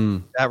 and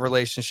that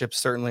relationship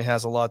certainly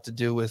has a lot to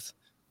do with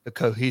the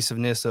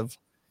cohesiveness of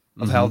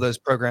how those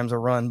programs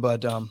are run.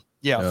 But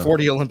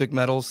 40 Olympic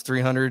medals,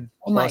 300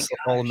 plus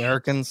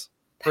All-Americans,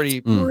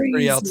 pretty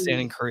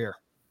outstanding career.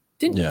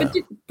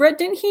 Brett,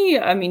 didn't he?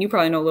 I mean, you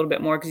probably know a little bit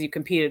more because you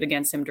competed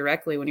against him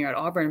directly when you're at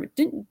Auburn. But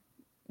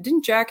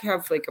didn't Jack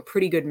have like a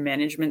pretty good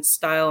management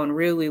style and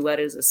really let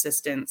his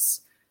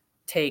assistants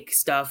take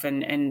stuff?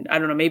 And I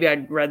don't know, maybe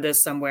I read this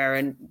somewhere,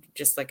 and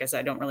just like I said,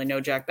 I don't really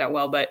know Jack that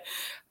well, but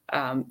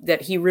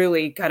that he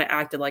really kind of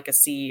acted like a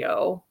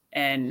CEO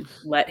and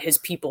let his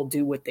people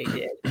do what they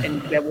did, and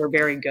that we're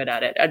very good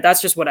at it.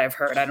 That's just what I've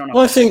heard. I don't know.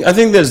 Well, I think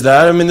there's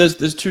that. I mean,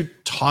 there's two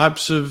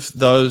types of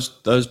those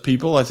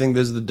people. I think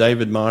there's the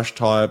David Marsh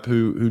type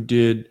who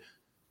did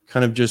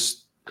kind of just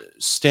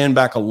stand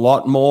back a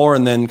lot more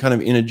and then kind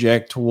of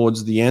interject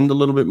towards the end a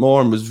little bit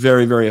more, and was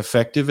very, very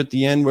effective at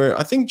the end. Where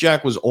I think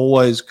Jack was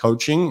always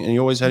coaching, and he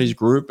always had his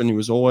group, and he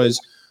was always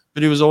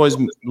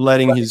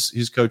letting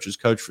his coaches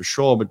coach for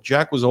sure. But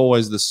Jack was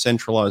always the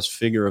centralized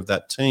figure of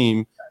that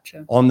team.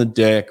 On the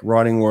deck,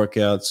 writing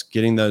workouts,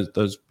 getting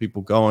those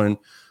people going.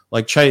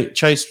 Like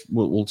Chase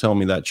will tell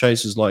me that.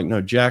 Chase is like,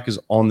 no, Jack is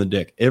on the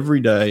deck every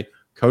day,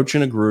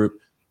 coaching a group,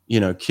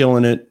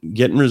 killing it,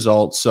 getting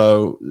results.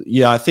 So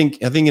I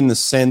think in the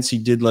sense he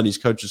did let his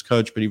coaches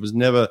coach, but he was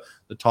never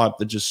the type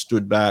that just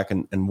stood back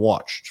and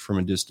watched from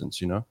a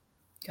distance.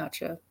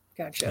 Gotcha.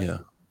 Yeah.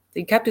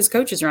 He kept his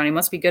coaches around. He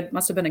must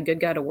have been a good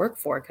guy to work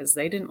for, because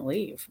they didn't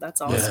leave. That's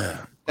awesome.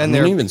 Yeah. And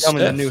they're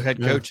becoming the new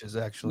head coaches,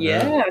 actually.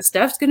 Yeah,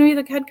 Steph's going to be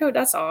the head coach.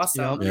 That's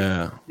awesome.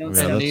 Yeah.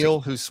 And Neil,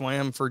 who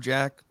swam for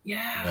Jack.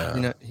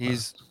 Yeah.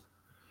 He's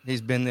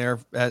been there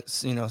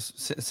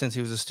since he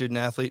was a student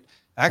athlete.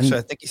 Actually,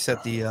 I think he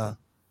set the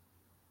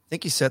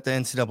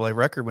NCAA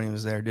record when he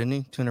was there, didn't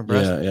he? 200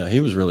 breast. Yeah, he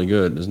was really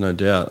good. There's no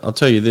doubt. I'll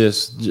tell you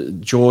this: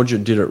 Georgia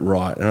did it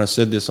right, and I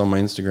said this on my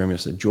Instagram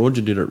yesterday.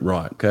 Georgia did it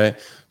right. Okay,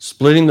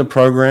 splitting the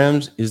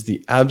programs is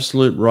the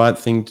absolute right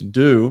thing to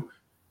do.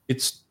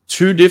 It's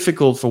too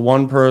difficult for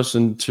one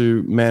person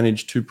to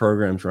manage two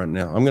programs right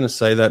now. I'm going to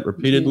say that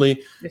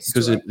repeatedly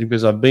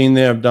because I've been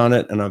there, I've done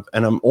it, and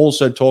I'm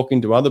also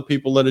talking to other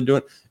people that are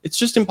doing it. It's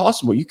just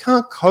impossible. You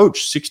can't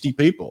coach 60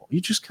 people.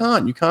 You just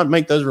can't. You can't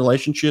make those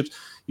relationships.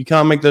 You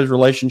can't make those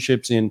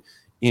relationships in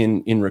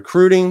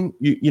recruiting.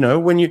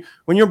 When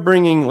you're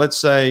bringing, let's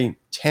say,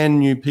 10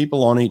 new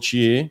people on each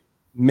year,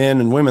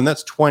 men and women,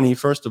 that's 20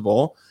 first of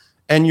all,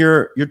 and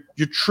you're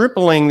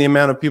tripling the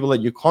amount of people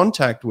that you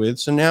contact with.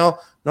 So now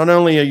not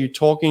only are you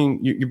talking,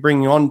 you're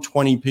bringing on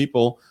 20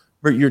 people,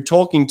 but you're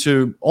talking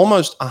to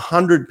almost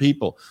 100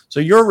 people.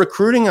 So you're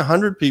recruiting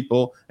 100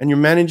 people, and you're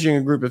managing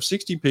a group of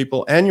 60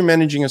 people, and you're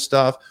managing a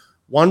staff.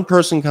 One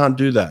person can't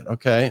do that.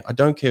 Okay, I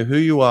don't care who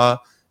you are.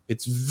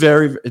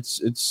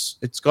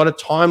 It's got a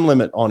time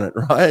limit on it,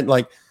 right?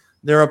 Like,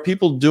 there are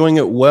people doing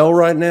it well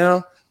right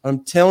now.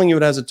 I'm telling you,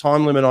 it has a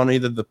time limit on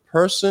either the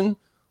person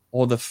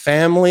or the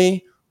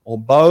family or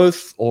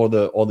both or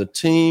the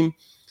team.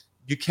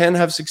 You can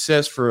have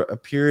success for a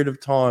period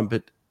of time,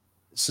 but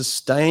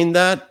sustain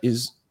that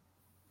is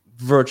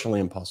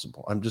virtually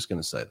impossible. I'm just going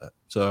to say that.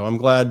 So I'm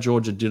glad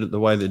Georgia did it the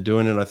way they're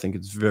doing it. I think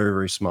it's very,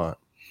 very smart.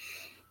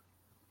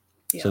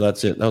 Yeah. So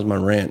that's it. That was my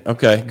rant.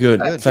 Okay,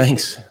 good.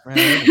 Thanks.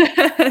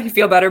 You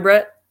feel better,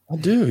 Brett? I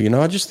do.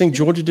 I just think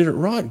Georgia did it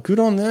right. Good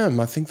on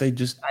them. I think they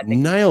just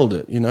nailed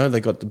it.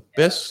 They got the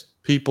best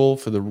people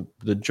for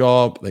the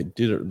job. They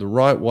did it the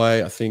right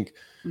way. I think.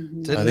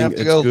 Didn't have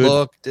to go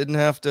look. Didn't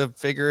have to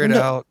figure it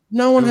out.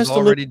 No one has to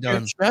already look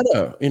done.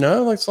 Shadow.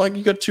 It's like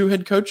you got two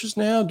head coaches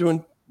now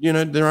doing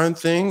their own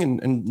thing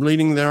and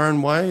leading their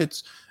own way.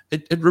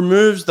 It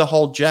removes the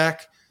whole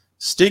Jack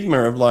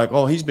stigma of like,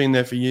 oh, he's been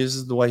there for years,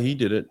 this is the way he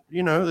did it.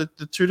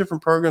 The two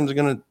different programs are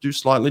going to do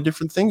slightly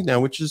different things now,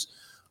 which is,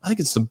 I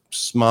think it's the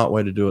smart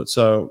way to do it.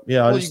 So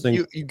I just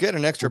think you get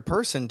an extra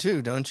person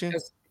too, don't you?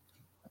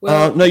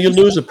 Well, no, you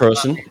lose a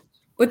person.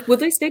 Would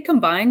they stay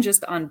combined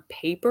just on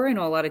paper? I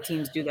know a lot of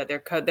teams do that.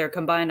 They're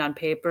combined on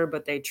paper,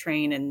 but they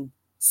train in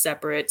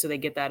separate, so they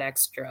get that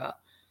extra.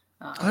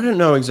 I don't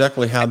know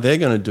exactly how they're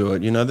going to do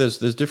it. You know, there's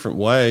different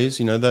ways.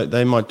 You know,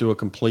 they might do a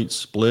complete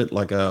split,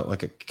 like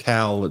a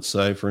Cal, let's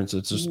say, for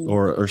instance,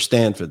 or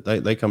Stanford.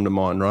 They come to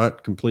mind,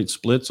 right? Complete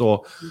splits,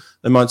 or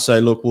they might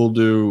say, look, we'll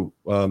do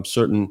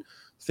certain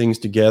things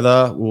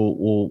together.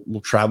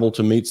 We'll travel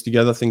to meets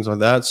together, things like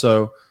that.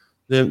 So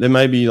there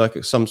may be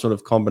like some sort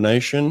of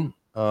combination,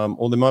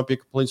 or there might be a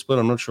complete split.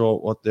 I'm not sure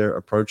what their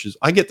approach is.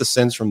 I get the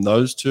sense from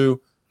those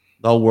two,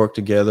 they'll work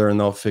together and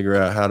they'll figure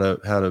out how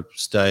to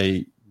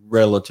stay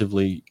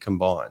relatively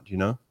combined, you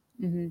know.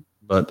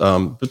 But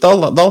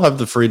they'll have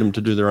the freedom to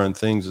do their own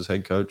things as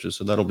head coaches,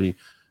 so that'll be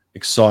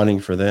exciting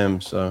for them.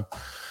 So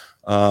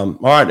all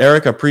right,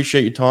 Eric, I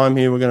appreciate your time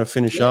here. We're going to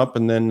finish up,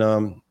 and then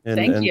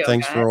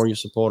thanks for all your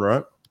support. All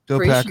right, go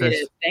appreciate Packers.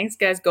 It. Thanks,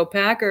 guys. Go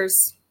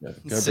Packers. Yeah,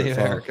 go See you,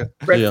 Erica.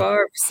 Brett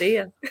Favre. See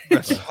ya.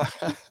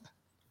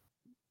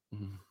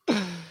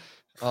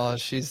 Oh,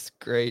 she's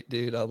great,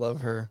 dude. I love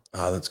her.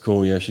 Oh, that's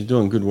cool. Yeah, she's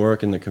doing good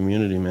work in the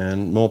community,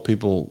 man. More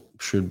people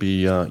should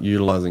be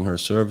utilizing her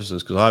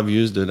services, because I've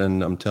used it,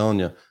 and I'm telling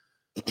you,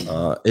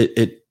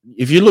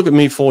 if you look at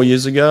me 4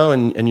 years ago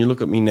and you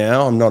look at me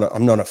now, I'm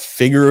not a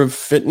figure of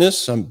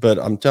fitness, but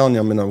I'm telling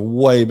you, I'm in a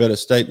way better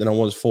state than I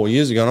was 4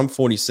 years ago. And I'm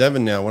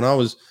 47 now. When I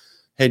was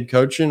head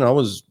coaching, I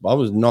was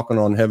knocking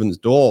on heaven's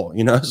door,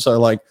 you know. So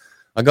like,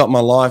 I got my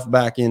life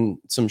back in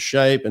some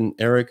shape, and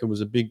Erica was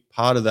a big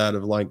part of that,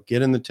 of like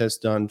getting the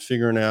test done,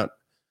 figuring out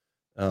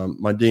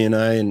my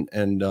DNA,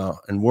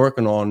 and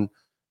working on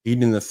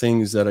eating the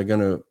things that are going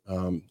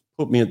to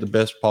put me at the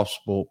best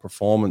possible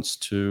performance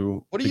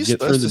to get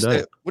through the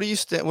day.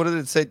 What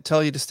did it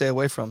tell you to stay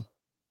away from?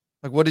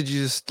 Like, what did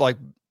you just like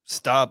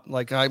stop?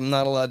 Like, I'm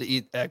not allowed to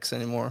eat X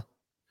anymore.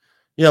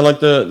 Yeah, like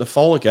the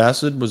folic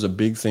acid was a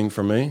big thing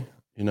for me,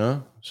 you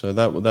know. So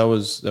that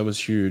was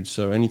huge.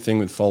 So anything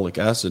with folic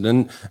acid,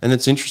 and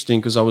it's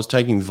interesting because I was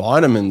taking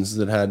vitamins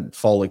that had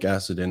folic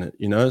acid in it,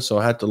 you know. So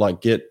I had to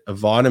like get a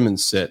vitamin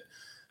set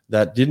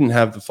that didn't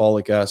have the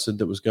folic acid,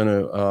 that was going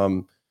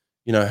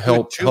to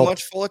help. Too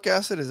much folic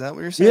acid? Is that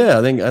what you're saying? Yeah,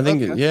 I think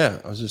Okay.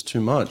 it was just too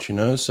much, you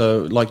know.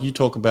 So like you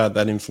talk about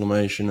that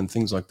inflammation and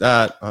things like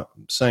that,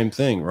 same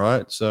thing,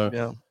 right? So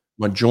Yeah.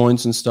 my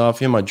joints and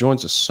stuff. Yeah, my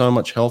joints are so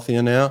much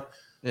healthier now.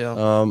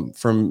 Yeah.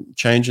 From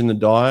changing the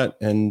diet,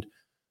 and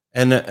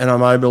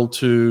I'm able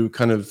to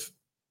kind of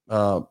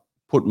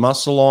put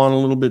muscle on a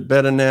little bit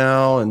better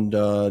now,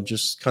 and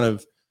just kind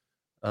of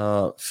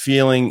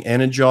feeling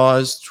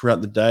energized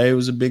throughout the day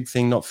was a big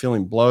thing. Not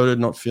feeling bloated,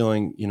 not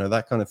feeling, you know,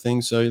 that kind of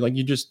thing. So like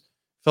you just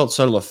felt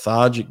so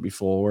lethargic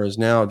before, whereas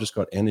now I've just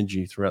got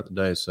energy throughout the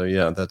day. So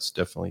yeah, that's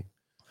definitely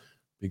a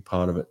big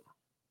part of it.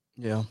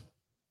 Yeah.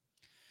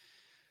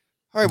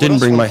 All right, Didn't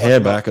bring my hair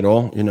back at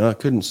all. You know, I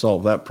couldn't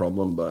solve that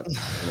problem, but you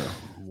know,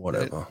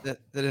 whatever. They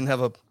didn't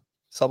have a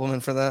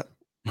supplement for that.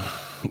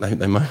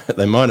 They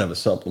might have a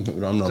supplement,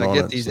 but I'm not on it. I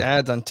get these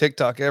ads on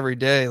TikTok every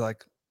day.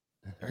 Like,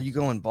 are you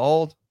going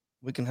bald?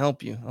 We can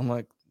help you. I'm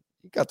like,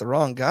 you got the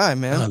wrong guy,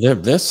 man. Oh,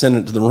 they're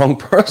sending it to the wrong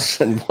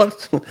person.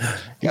 What?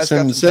 You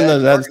send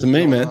those ads to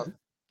me, man.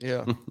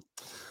 Yeah.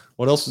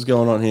 What else is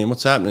going on here?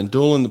 What's happening?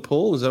 Duel in the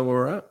pool? Is that where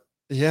we're at?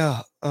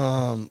 Yeah.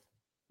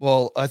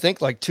 Well, I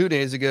think like 2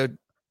 days ago,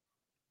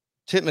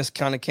 Titmus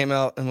kind of came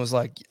out and was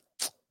like,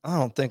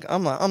 I'm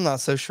not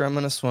so sure I'm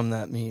going to swim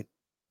that meet.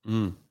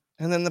 Mm.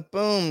 And then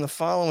the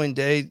following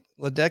day,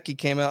 Ledecky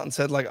came out and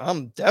said, like,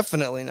 I'm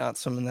definitely not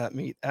swimming that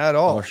meet at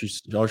all. Oh,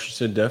 she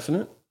said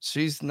definite?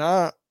 She's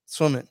not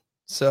swimming.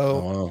 So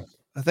wow.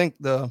 I think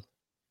the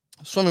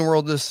swimming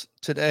world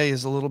today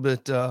is a little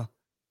bit, a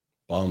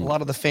lot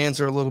of the fans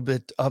are a little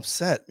bit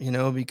upset, you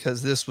know,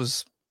 because this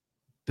was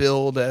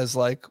billed as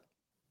like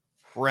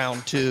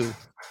round 2,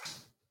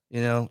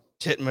 you know,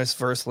 Titmus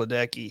versus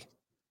Ledecky.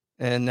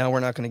 And now we're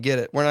not going to get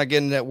it. We're not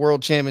getting it at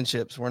World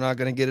Championships. We're not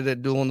going to get it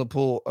at Duel in the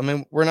Pool. I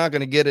mean, we're not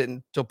going to get it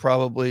until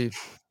probably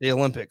the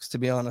Olympics, to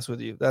be honest with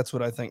you. That's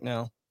what I think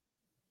now.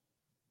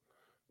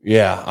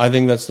 Yeah, I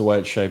think that's the way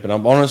it's shaping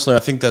up. Honestly, I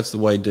think that's the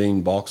way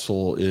Dean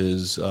Boxall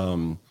is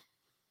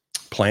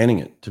planning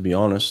it, to be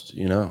honest.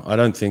 You know, I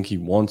don't think he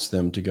wants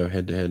them to go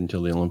head to head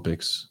until the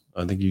Olympics.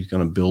 I think he's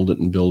going to build it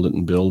and build it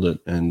and build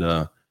it. And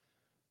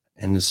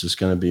it's just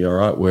going to be all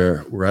right.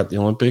 We're at the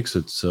Olympics.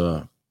 It's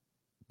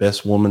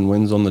best woman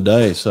wins on the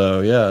day. So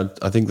yeah,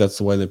 I think that's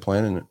the way they're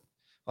planning it.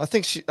 I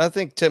think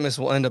Titmus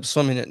will end up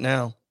swimming it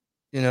now.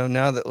 You know,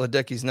 now that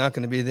Ledecky's not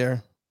going to be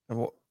there.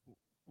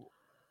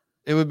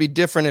 It would be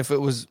different if it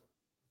was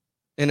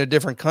in a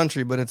different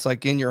country, but it's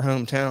like in your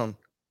hometown.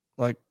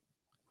 Like,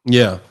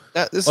 yeah,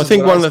 I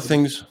think one of the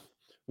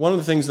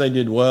things they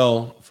did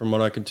well, from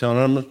what I can tell,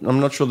 and I'm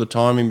not sure the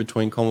timing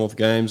between Commonwealth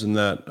Games and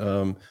that,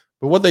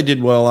 but what they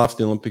did well after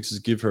the Olympics is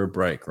give her a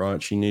break,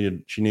 right? She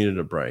needed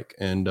a break,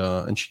 and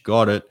she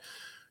got it,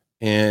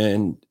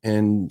 and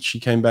she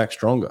came back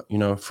stronger, you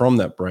know, from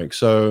that break.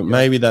 So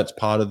maybe that's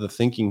part of the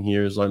thinking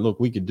here is like, look,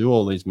 we could do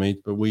all these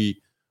meets, but we're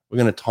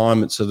going to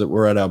time it so that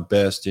we're at our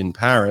best in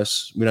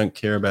Paris. We don't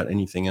care about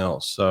anything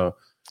else. So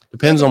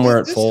Depends on where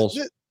it falls.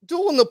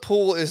 Duel in the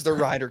Pool is the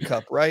Ryder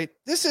Cup, right?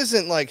 This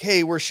isn't like,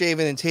 hey, we're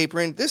shaving and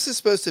tapering. This is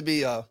supposed to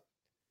be a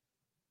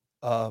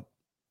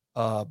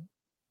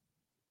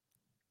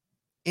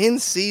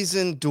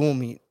in-season dual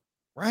meet,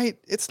 right?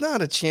 It's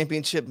not a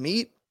championship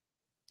meet.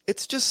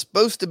 It's just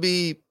supposed to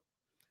be.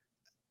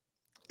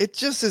 It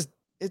just is.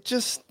 It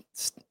just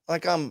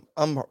like I'm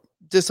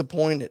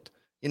disappointed.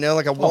 You know,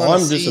 like I'm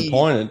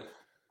disappointed.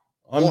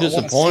 I'm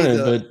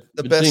disappointed,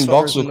 but Dean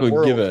Boxall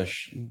could give a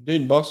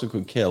Dean Boxall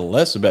could care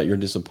less about your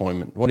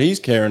disappointment. What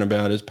he's caring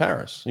about is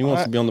Paris. He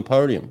wants to be on the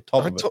podium,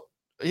 top of it.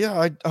 Yeah,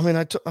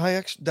 I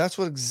actually that's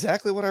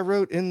exactly what I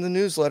wrote in the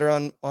newsletter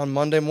on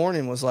Monday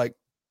morning was like,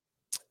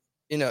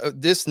 you know,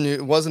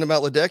 it wasn't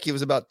about Ledecky, it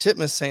was about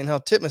Titmus saying how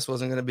Titmus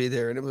wasn't going to be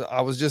there, and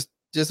I was just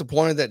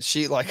disappointed that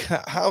she like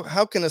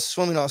how can a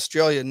swim in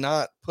Australia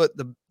not put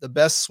the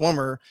best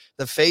swimmer,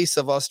 the face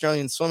of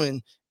Australian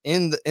swimming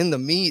in the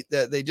meet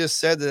that they just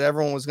said that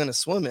everyone was going to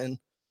swim in,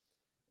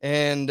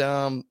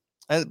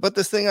 but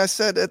this thing I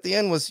said at the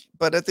end was,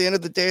 but at the end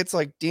of the day, it's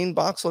like Dean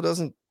Boxall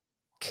doesn't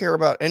care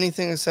about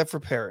anything except for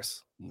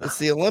Paris. It's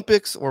the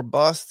Olympics or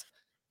bust.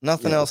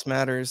 Nothing else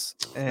matters,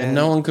 and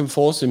no one can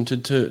force him to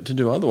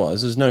do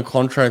otherwise. There's no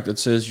contract that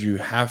says you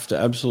have to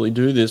absolutely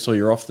do this or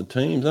you're off the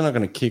team. They're not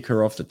going to kick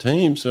her off the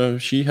team, so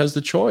she has the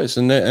choice.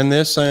 And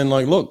they're saying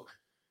like, look,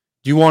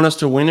 do you want us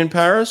to win in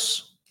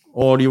Paris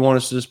or do you want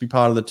us to just be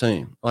part of the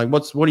team? Like,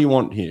 what do you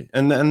want here?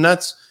 And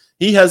that's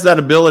he has that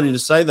ability to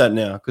say that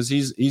now because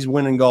he's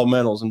winning gold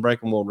medals and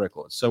breaking world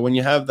records. So when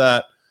you have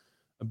that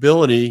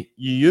ability,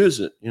 you use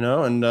it, you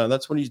know, and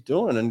that's what he's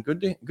doing. And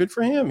good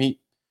for him. He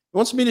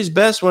wants to be at his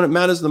best when it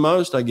matters the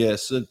most, I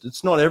guess.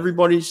 It's not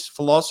everybody's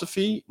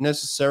philosophy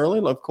necessarily.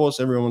 Of course,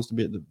 everyone wants to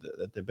be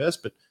at their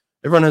best, but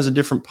everyone has a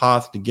different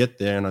path to get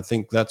there, and I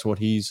think that's what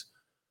he's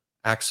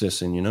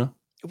accessing, you know?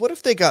 What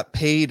if they got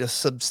paid a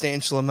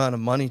substantial amount of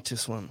money to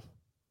swim?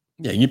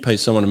 Yeah, you pay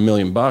someone $1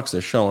 million,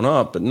 they're showing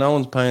up, but no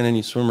one's paying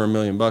any swimmer $1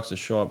 million to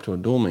show up to a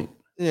dual meet.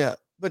 Yeah,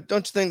 but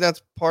don't you think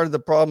that's part of the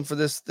problem for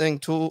this thing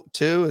too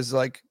is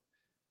like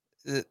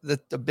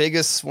the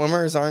biggest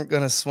swimmers aren't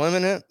going to swim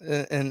in it,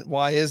 and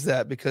why is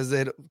that? Because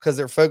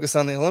they're focused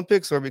on the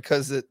Olympics, or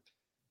because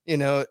you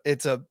got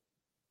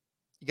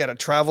to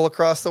travel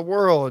across the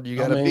world, you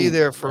got to be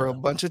there for a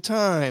bunch of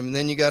time, and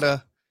then you got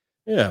to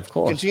of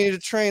course continue to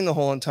train the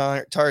whole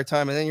entire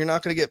time, and then you're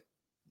not going to get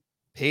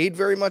paid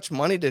very much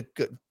money to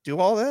do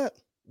all that.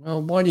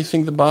 Well, why do you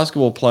think the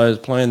basketball players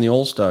play in the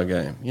All-Star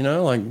game? You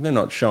know, like they're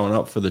not showing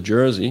up for the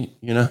jersey,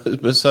 you know.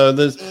 But so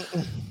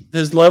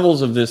there's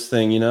levels of this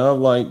thing, you know,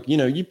 like, you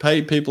know, you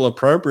pay people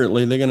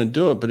appropriately, they're going to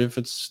do it. But if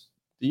it's,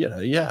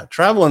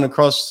 traveling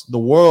across the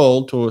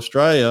world to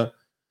Australia,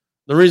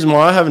 the reason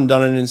why I haven't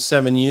done it in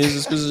 7 years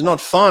is because it's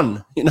not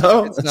fun, you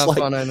know. It's not like,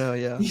 fun, I know,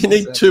 yeah. You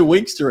need 2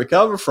 weeks to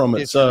recover from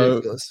it. It's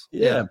ridiculous.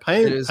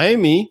 Pay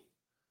me.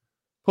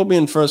 Put me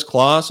in first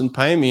class and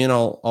pay me, and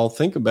I'll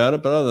think about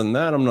it. But other than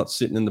that, I'm not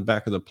sitting in the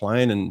back of the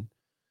plane. And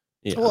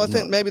I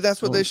think maybe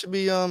that's what they should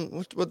be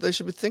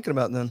thinking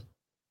about then.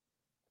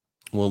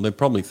 Well, they're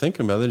probably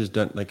thinking about it.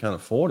 They can't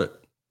afford it.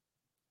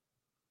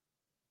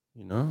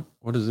 You know,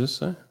 what does this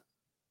say?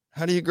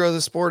 How do you grow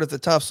the sport if the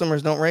top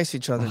swimmers don't race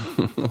each other?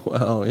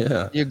 Well,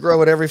 yeah. You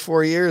grow it every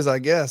 4 years, I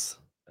guess.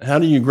 How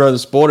do you grow the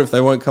sport if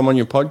they won't come on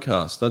your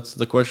podcast? That's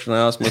the question I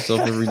ask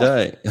myself every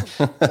day.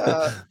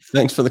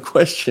 Thanks for the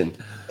question.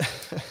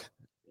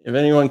 If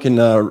anyone can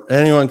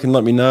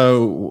let me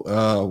know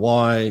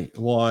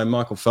why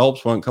Michael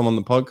Phelps won't come on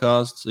the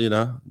podcast, you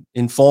know,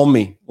 inform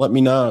me. Let me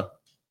know.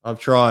 I've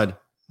tried.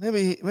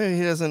 Maybe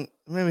he doesn't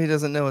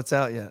know it's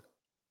out yet.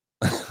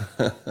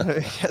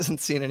 He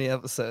hasn't seen any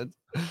episodes.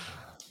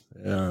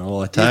 Yeah,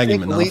 well, I tag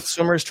him enough. Elite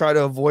swimmers try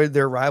to avoid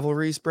their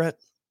rivalries, Brett?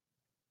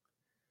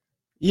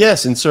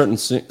 Yes, in certain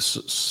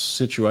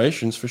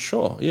situations, for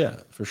sure. Yeah,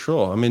 for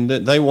sure. I mean,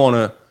 they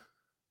know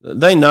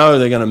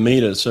they're going to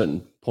meet at a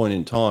certain point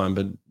in time,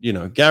 but, you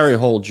know, Gary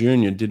Hall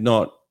Jr. did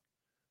not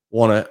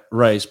want to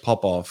race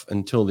Popov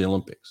until the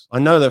Olympics. I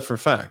know that for a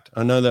fact.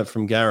 I know that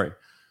from Gary.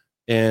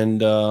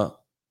 And,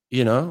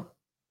 you know,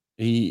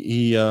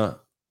 he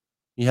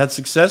had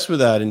success with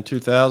that in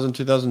 2000,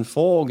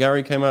 2004.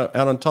 Gary came out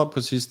on top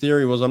because his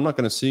theory was, I'm not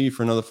going to see you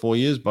for another 4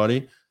 years,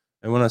 buddy.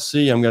 And when I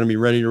see you, I'm going to be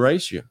ready to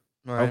race you.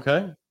 Right.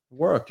 Okay. It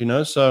worked, you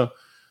know. So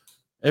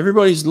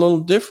everybody's a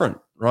little different,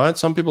 right?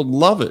 Some people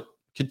love it.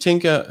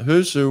 Katinka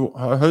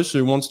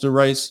Hosszu wants to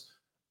race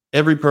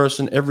every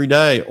person every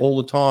day, all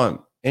the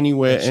time,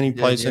 anywhere, any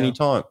place,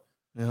 anytime.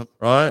 Yep.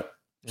 Right?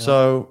 Yep.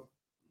 So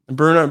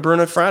Bruno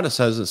Fratus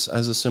has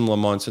a similar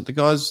mindset. The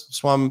guy's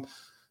swum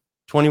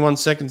 21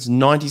 seconds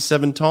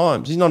 97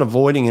 times. He's not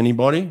avoiding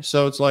anybody.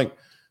 So it's like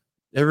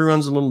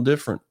everyone's a little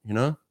different, you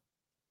know?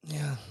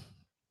 Yeah.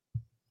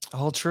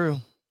 All true.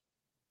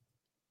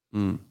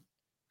 Mm.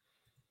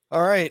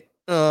 All right.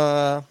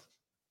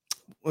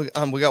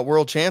 We got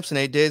world champs in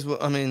 8 days.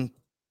 I mean,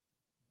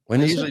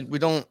 when usually we're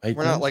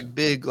not like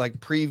big, like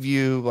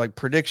preview, like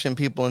prediction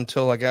people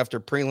until like after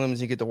prelims,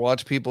 you get to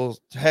watch people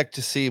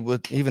to see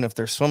even if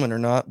they're swimming or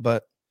not.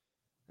 But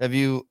have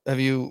you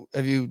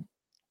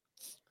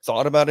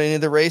thought about any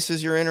of the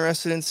races you're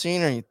interested in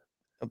seeing? Or you,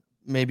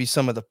 maybe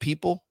some of the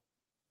people,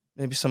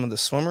 maybe some of the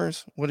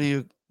swimmers? What's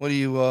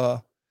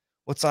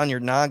on your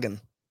noggin?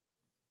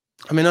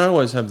 I mean, I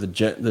always have the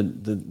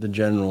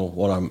general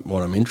what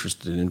I'm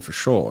interested in for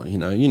sure. You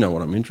know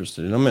what I'm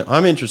interested in.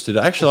 I'm interested.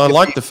 Actually, I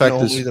like the fact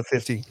only the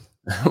 50.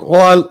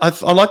 Well,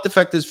 I like the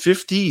fact there's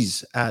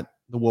 50s at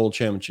the World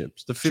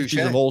Championships, the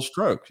 50s of all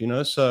strokes.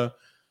 So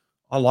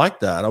I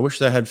like that. I wish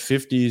they had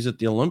 50s at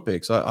the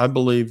Olympics. I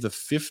believe the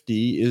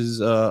 50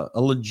 is a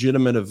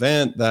legitimate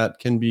event that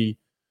can be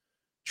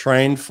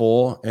trained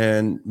for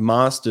and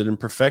mastered and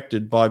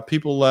perfected by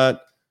people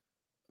that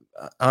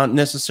aren't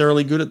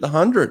necessarily good at the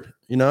 100.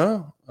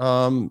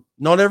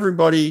 Not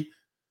everybody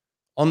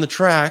on the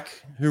track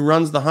who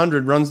runs the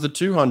 100 runs the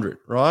 200,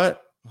 right?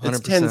 100%. It's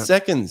 10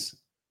 seconds.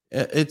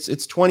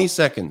 It's 20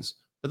 seconds,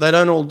 but they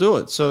don't all do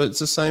it. So it's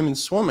the same in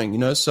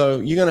swimming, so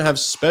you're going to have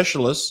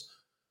specialists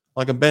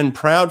like a Ben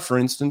Proud, for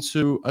instance,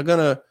 who are going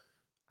to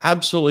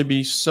absolutely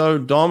be so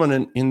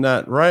dominant in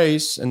that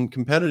race and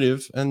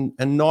competitive and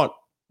not,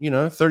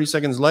 30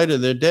 seconds later,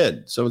 they're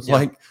dead. So it's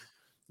like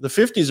the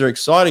 50s are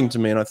exciting to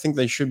me, and I think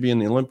they should be in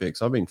the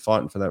Olympics. I've been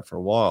fighting for that for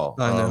a while.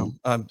 I know.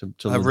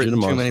 I've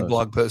written too many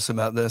blog posts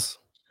about this.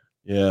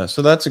 Yeah,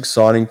 so that's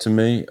exciting to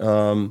me.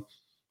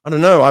 I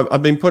don't know.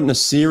 I've been putting a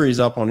series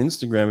up on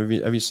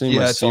Instagram. Have you seen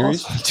my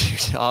series? Awesome,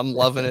 dude, I'm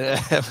loving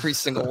it. Every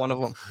single one of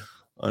them.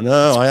 I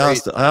know. I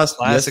asked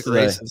classic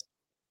yesterday. Races.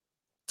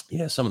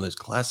 Yeah, some of those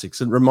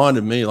classics. It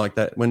reminded me like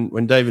that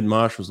when David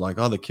Marsh was like,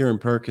 the Kieran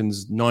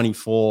Perkins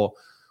 94,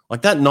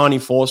 like that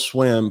 94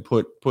 swim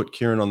put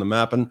Kieran on the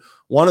map. And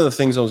one of the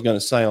things I was going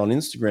to say on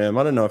Instagram,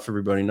 I don't know if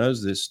everybody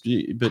knows this,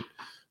 but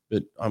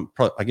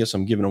I guess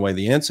I'm giving away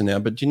the answer now.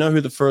 But do you know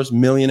who the first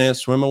millionaire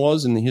swimmer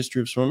was in the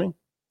history of swimming?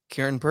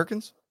 Kieran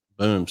Perkins.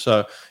 Boom.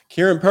 So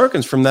Kieran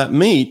Perkins from that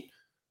meet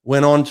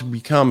went on to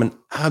become an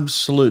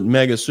absolute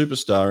mega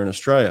superstar in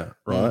Australia,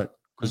 right?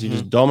 Because he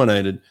just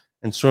dominated,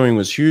 and swimming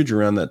was huge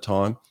around that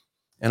time.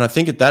 And I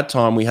think at that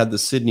time we had the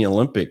Sydney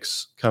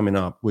Olympics coming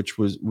up, which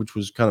was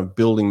kind of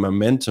building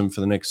momentum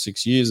for the next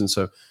 6 years. And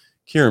so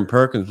Kieran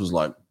Perkins was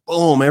like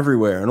boom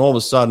everywhere, and all of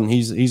a sudden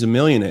he's a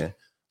millionaire,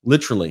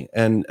 literally.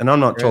 And I'm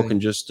not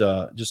talking just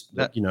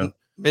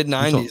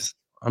mid-90s.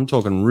 I'm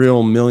talking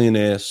real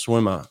millionaire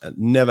swimmer. It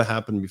never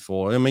happened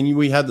before. I mean,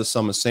 we had the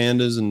Summer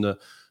Sanders and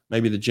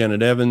maybe the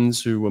Janet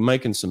Evans who were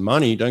making some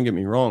money. Don't get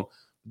me wrong.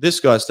 This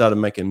guy started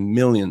making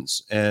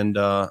millions, and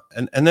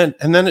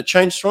then it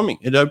changed swimming.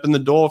 It opened the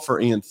door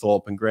for Ian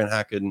Thorpe and Grant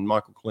Hackett and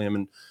Michael Klim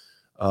and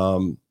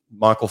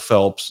Michael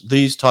Phelps.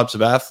 These types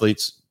of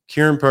athletes,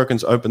 Kieran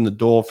Perkins opened the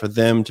door for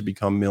them to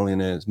become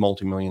millionaires,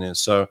 multimillionaires.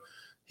 So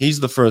he's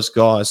the first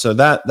guy. So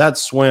that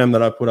swam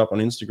that I put up on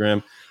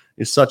Instagram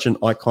is such an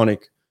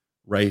iconic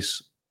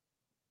race.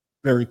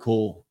 Very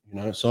cool,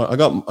 So I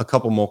got a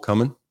couple more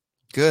coming.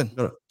 Good.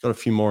 Got a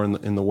few more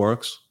in the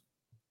works.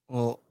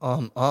 Well,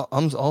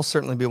 I'll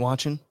certainly be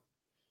watching.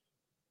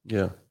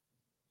 Yeah.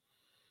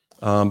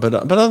 But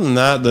other than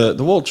that,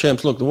 the World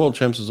Champs. Look, the World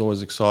Champs is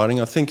always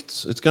exciting. I think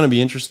it's going to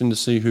be interesting to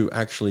see who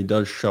actually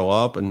does show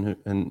up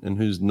and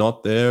who's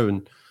not there,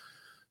 and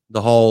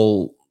the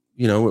whole.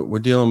 We're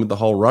dealing with the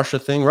whole Russia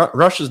thing.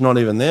 Russia's not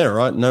even there,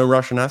 right? No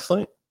Russian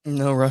athlete.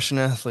 No Russian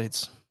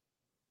athletes.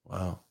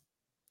 Wow.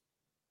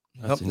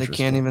 Nope, they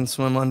can't even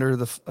swim under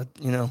the.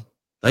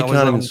 They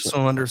can't even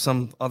swim under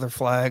some other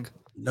flag.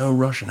 No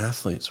Russian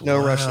athletes. No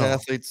Russian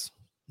athletes.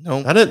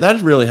 No. That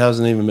really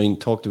hasn't even been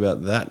talked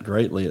about that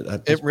greatly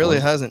at this It really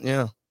point. hasn't.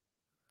 Yeah.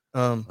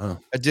 I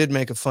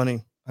made a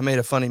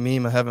funny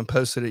meme. I haven't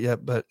posted it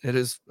yet, but it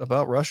is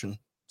about Russian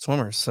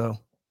swimmers. So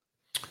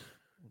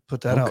put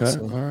that out.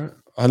 So. All right.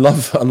 I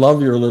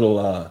love your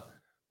little.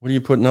 What are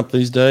you putting up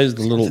these days?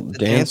 The little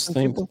dance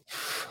thing. All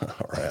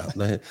right,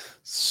 they're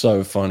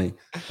so funny.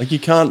 Like you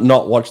can't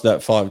not watch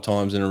that 5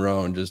 times in a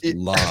row and just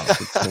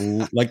laugh.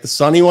 It's like the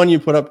Sonny one you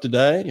put up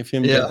today. I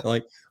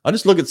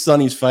just look at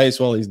Sonny's face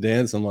while he's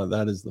dancing. I'm like,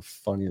 that is the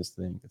funniest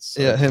thing. It's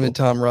so him and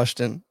Tom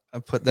Rushton. I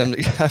put them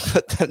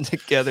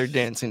together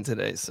dancing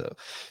today. So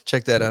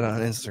check that out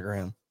on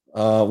Instagram.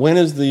 When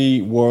is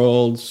the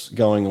Worlds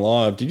going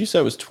live? Did you say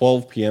it was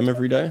 12 p.m.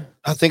 every day?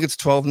 I think it's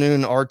 12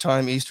 noon our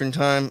time, Eastern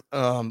time.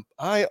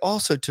 I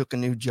also took a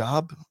new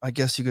job. I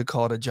guess you could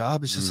call it a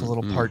job. It's just a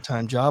little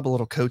part-time job, a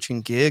little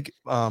coaching gig.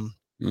 And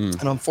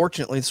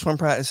unfortunately, the swim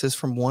practice is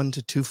from 1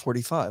 to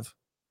 2:45.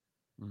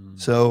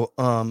 So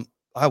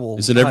I will.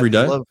 Is it every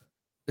day?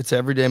 It's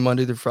every day,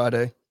 Monday through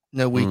Friday.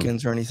 No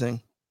weekends or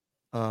anything.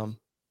 Well,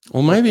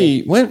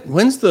 maybe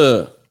when's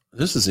the?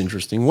 This is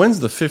interesting. When's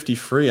the 50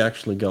 free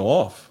actually go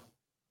off?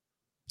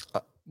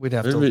 We'd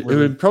have It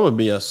would probably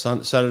be a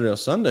Saturday or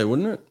Sunday,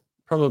 wouldn't it?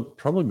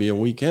 Probably be a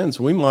weekend.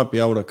 So we might be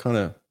able to kind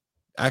of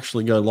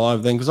actually go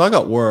live then, because I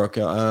got work.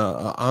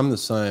 I'm the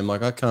same.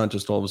 Like I can't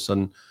just all of a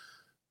sudden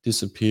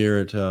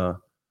disappear at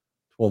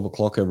 12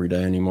 o'clock every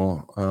day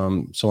anymore.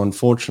 So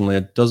unfortunately,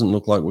 it doesn't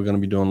look like we're going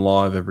to be doing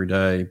live every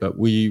day, but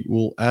we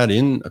will add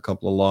in a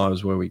couple of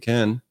lives where we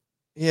can.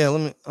 Yeah,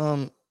 let me.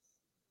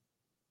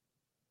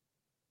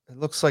 It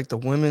looks like the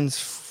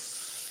women's.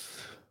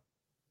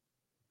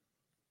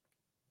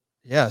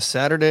 Yeah,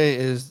 Saturday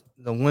is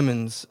the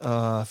women's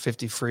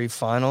 50 free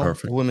final,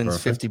 Perfect. the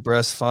women's 50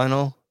 breast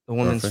final, the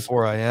women's Perfect.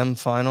 4IM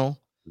final,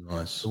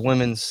 Nice. the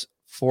women's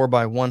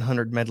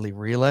 4x100 medley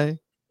relay,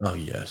 Oh,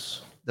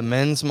 yes. the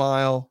men's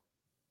mile,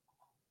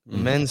 the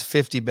men's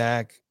 50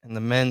 back, and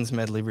the men's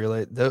medley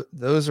relay.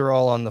 Those are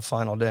all on the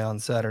final day on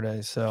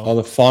Saturday. So,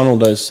 the final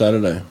day is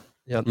Saturday.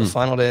 yeah, the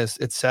final day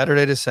it's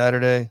Saturday to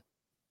Saturday.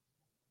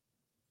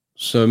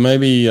 So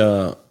maybe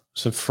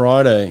so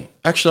Friday.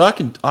 Actually,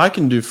 I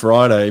can do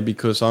Friday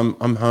because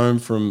I'm home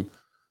from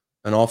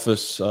an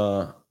office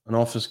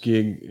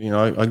gig. You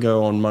know, I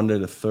go on Monday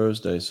to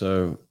Thursday.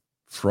 So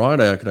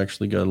Friday I could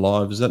actually go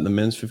live. Is that the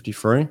men's 50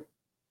 free?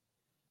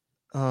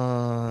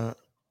 No,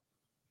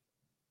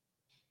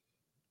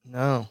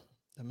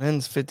 the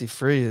men's 50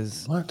 free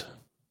is What?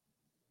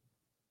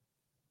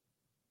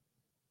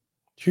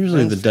 It's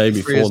usually the day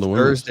before the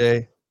women's.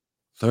 Thursday.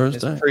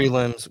 Thursday. It's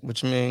prelims,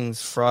 which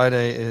means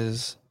Friday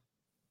is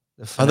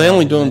the finale. Are they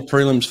only doing night.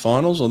 Prelims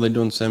finals or are they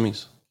doing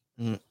semis?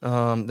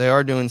 They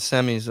are doing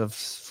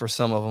semis for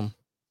some of them.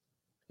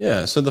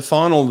 Yeah, so the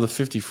final of the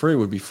 50 free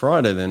would be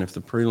Friday then if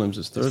the prelims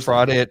is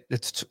Thursday.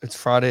 It's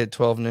Friday at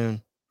 12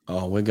 noon.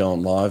 Oh, we're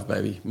going live,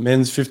 baby.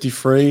 Men's 50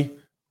 free,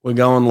 we're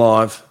going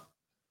live.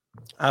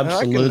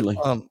 Absolutely.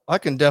 I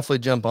can definitely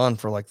jump on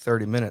for like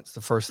 30 minutes, the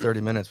first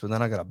 30 minutes, but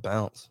then I got to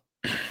bounce.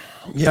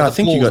 Yeah, I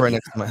think you got right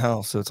next to my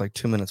house, so it's like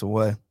 2 minutes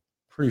away.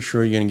 Pretty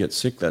sure you're going to get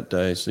sick that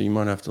day, so you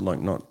might have to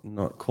like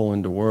not call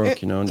into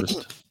work, and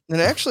just.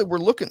 And actually, we're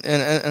looking,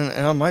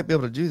 and I might be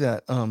able to do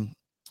that.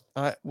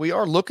 We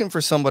are looking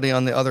for somebody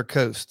on the other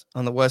coast,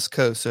 on the West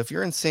Coast. So if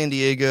you're in San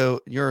Diego,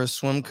 you're a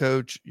swim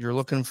coach, you're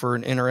looking for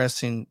an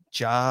interesting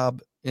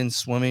job in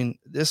swimming.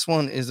 This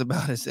one is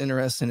about as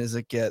interesting as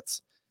it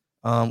gets.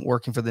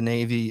 Working for the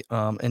Navy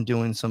and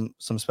doing some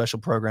special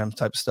programs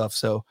type stuff.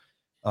 So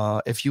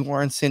if you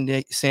are in San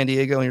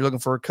Diego and you're looking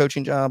for a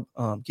coaching job,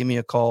 give me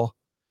a call.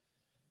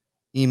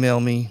 Email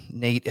me,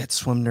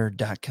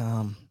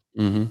 nate@swimnerd.com.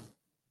 Mm-hmm.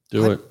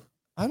 Do it.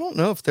 I don't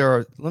know if there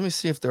are. Let me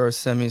see if there are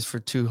semis for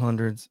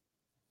 200s.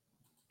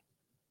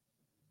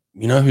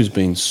 You know who's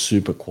been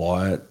super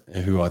quiet,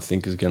 who I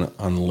think is going to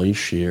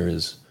unleash here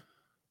is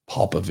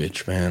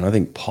Popovich, man. I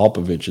think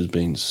Popovich has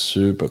been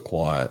super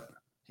quiet.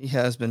 He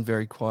has been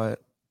very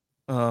quiet.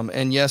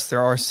 And yes,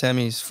 there are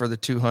semis for the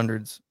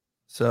 200s.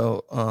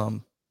 So,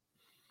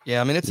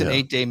 yeah, I mean, it's an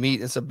 8-day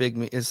meet. It's a big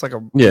meet. It's like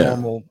a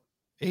normal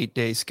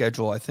 8-day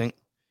schedule, I think.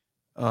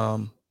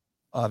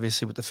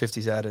 Obviously with the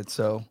 50s added.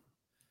 So,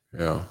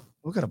 yeah.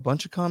 We've got a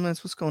bunch of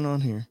comments. What's going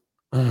on here?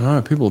 I don't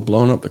know. People are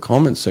blowing up the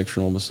comments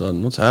section all of a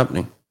sudden. What's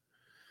happening?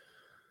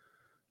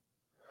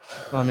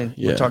 I mean,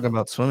 we're talking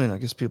about swimming. I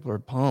guess people are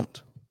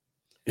pumped.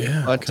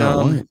 Yeah, but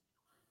can't wait.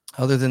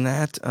 Other than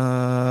that,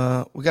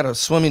 we got a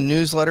swimming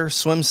newsletter,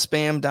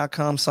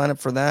 swimspam.com. Sign up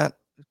for that.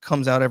 It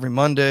comes out every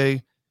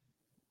Monday.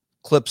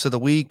 Clips of the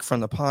week from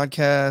the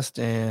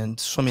podcast and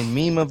swimming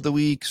meme of the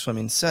week,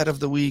 swimming set of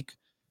the week.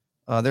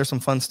 There's some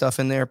fun stuff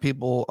in there.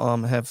 People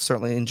have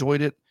certainly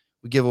enjoyed it.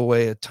 We give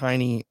away a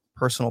tiny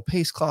personal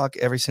pace clock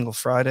every single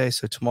Friday.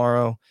 So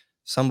tomorrow,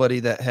 somebody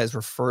that has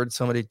referred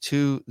somebody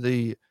to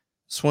the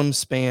Swim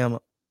Spam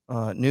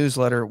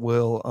newsletter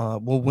will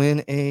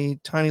win a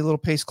tiny little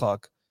pace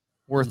clock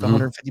worth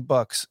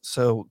 $150.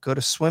 So go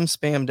to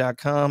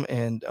swimspam.com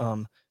and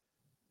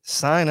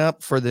sign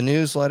up for the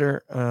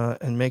newsletter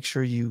and make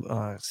sure you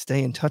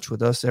stay in touch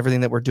with us, everything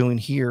that we're doing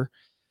here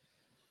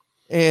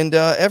and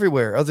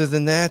everywhere. Other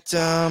than that,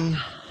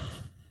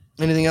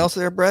 anything else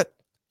there, Brett?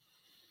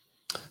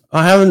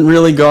 I haven't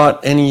really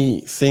got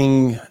any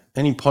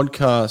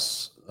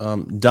podcasts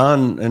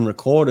done and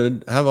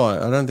recorded, have I?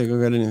 I don't think I've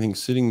got anything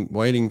sitting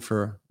waiting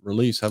for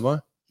release, have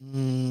I?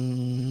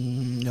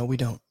 No, we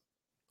don't.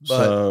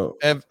 But so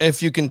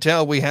if you can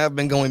tell, we have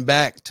been going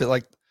back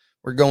to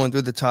we're going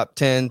through the top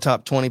 10,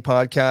 top 20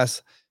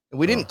 podcasts.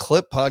 We didn't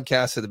clip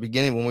podcasts at the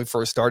beginning when we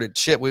first started.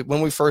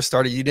 When we first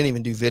started, you didn't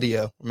even do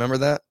video. Remember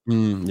that?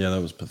 Yeah,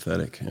 that was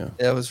pathetic. Yeah,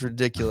 that was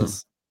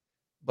ridiculous.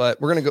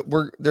 But we're gonna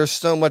go. There's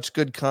so much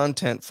good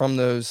content from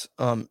those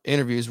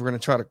interviews. We're gonna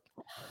try to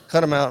cut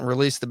them out and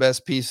release the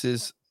best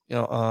pieces.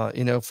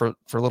 For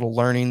little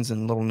learnings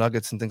and little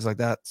nuggets and things like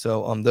that.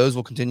 So those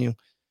will continue,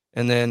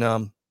 and then I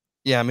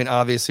mean,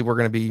 obviously we're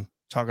gonna be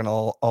talking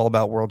all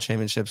about World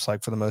Championships,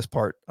 for the most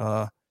part.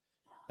 And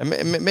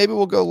maybe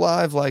we'll go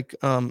live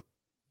when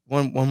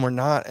we're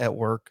not at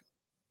work.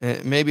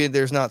 And maybe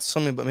there's not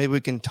swimming, but maybe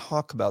we can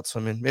talk about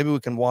swimming. Maybe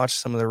we can watch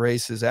some of the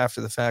races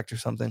after the fact or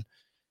something.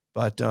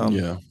 But I am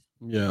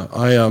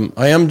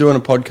doing a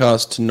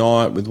podcast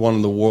tonight with one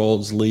of the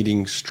world's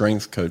leading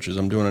strength coaches.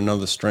 I'm doing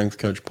another strength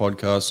coach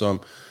podcast, so I'm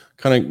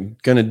kind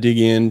of going to dig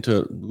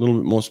into a little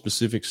bit more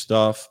specific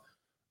stuff.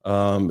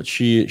 But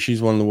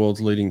she's one of the world's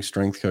leading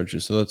strength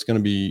coaches, so that's going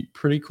to be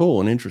pretty cool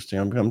and interesting.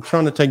 I'm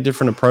trying to take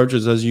different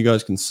approaches, as you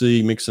guys can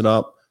see, mix it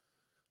up.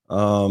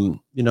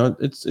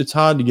 It's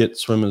hard to get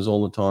swimmers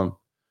all the time.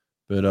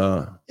 But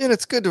and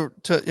it's good to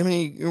I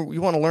mean,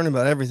 you want to learn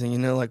about everything,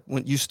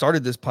 when you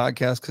started this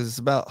podcast, because it's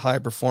about high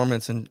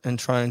performance and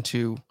trying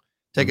to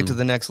take it to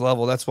the next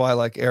level. That's why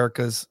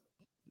Erica's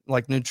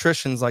like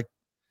nutrition's like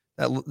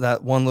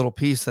that one little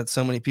piece that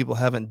so many people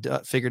haven't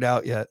figured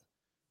out yet,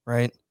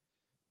 right?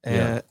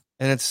 And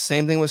it's the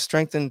same thing with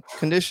strength and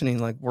conditioning.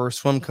 Like, we're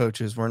swim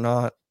coaches, we're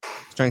not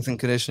strength and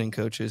conditioning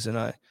coaches. And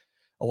a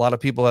lot of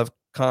people have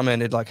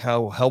commented like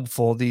how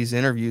helpful these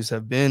interviews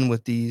have been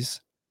with these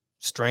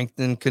strength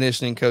and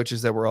conditioning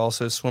coaches that were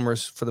also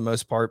swimmers for the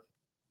most part,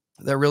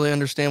 that really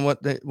understand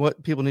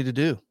what people need to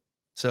do.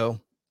 So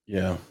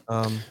now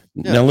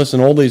listen,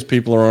 all these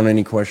people are on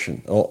Any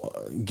Question.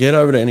 Get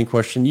over to Any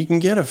Question. You can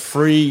get a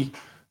free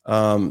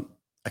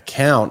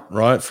account,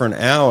 right, for an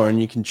hour,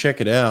 and you can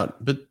check it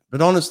out. But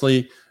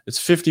honestly, it's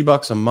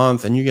 $50 a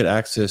month, and you get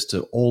access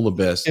to all the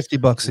best.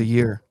 $50 a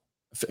year.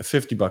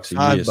 $50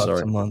 a year.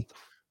 Sorry, $5 a month.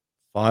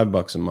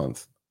 $5 a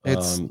month.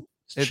 It's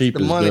cheap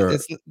the as money.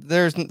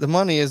 dirt. The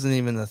money isn't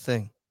even the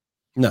thing.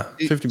 No,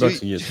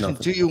 $50 a year is nothing.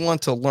 Do you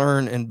want to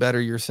learn and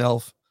better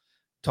yourself,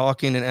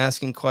 talking and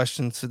asking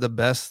questions to the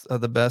best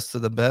of the best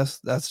of the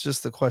best? That's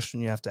just the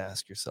question you have to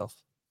ask yourself.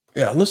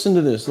 Yeah, listen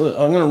to this.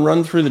 I'm going to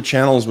run through the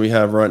channels we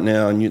have right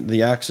now and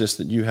the access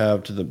that you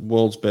have to the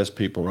world's best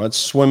people, right?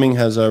 Swimming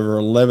has over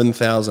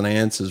 11,000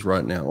 answers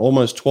right now,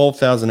 almost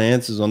 12,000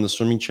 answers on the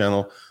swimming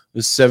channel.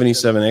 There's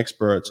 77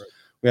 experts.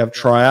 We have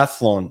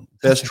triathlon,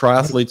 best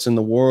triathletes in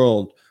the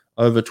world,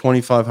 over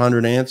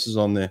 2,500 answers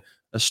on there.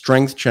 A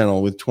strength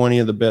channel with 20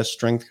 of the best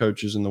strength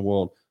coaches in the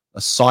world.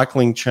 A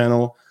cycling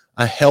channel,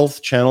 a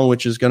health channel,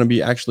 which is going to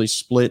be actually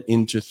split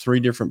into 3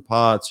 different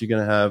parts. You're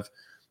going to have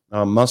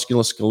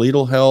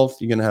musculoskeletal health.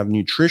 You're going to have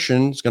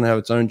nutrition. It's going to have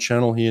its own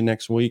channel here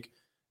next week.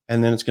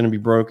 And then it's going to be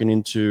broken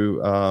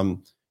into,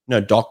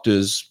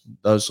 doctors,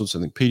 those sorts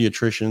of things,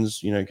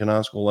 pediatricians, can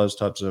ask all those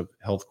types of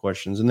health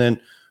questions. And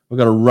then we've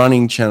got a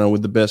running channel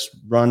with the best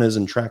runners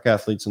and track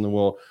athletes in the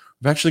world.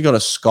 We've actually got a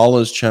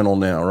scholars channel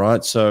now,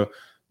 right? So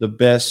the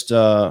best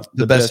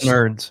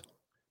nerds.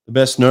 The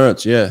best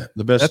nerds, yeah.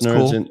 The best That's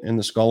nerds cool. in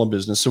the scholar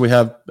business. So we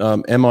have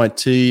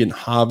MIT and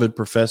Harvard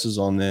professors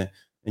on there,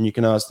 and you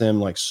can ask them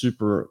like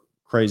super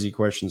crazy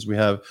questions. We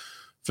have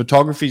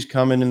photography's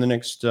coming in the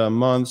next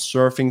month,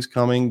 surfing's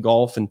coming,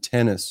 golf and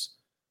tennis.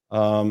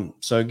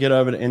 So get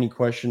over to Any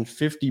Question,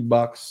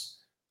 $50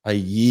 a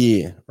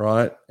year,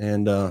 right?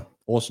 And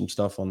awesome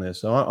stuff on there.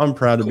 So I'm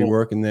proud to be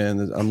working there,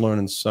 and I'm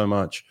learning so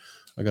much,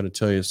 I got to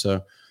tell you.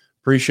 So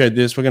appreciate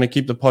this. We're going to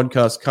keep the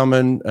podcast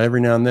coming. Every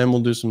now and then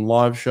we'll do some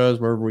live shows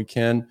wherever we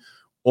can.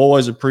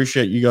 Always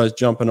appreciate you guys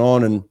jumping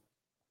on and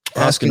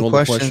asking all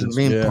questions, the questions.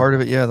 and being part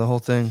of it. Yeah, the whole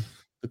thing.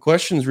 The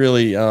questions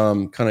really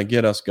kind of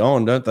get us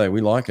going, don't they?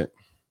 We like it.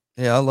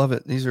 Yeah, I love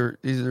it. These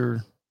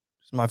are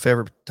my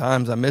favorite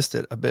times. I missed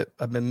it a bit.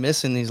 I've been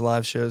missing these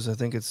live shows. I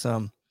think it's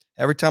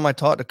every time I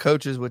talk to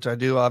coaches, which I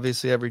do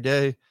obviously every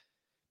day,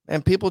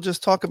 and people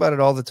just talk about it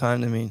all the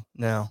time to me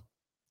now,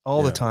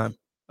 all the time.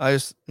 I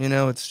just,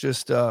 it's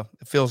just, it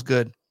feels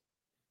good.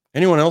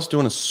 Anyone else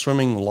doing a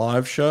swimming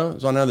live show?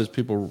 So I know there's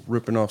people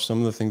ripping off some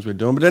of the things we're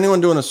doing, but anyone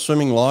doing a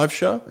swimming live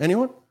show?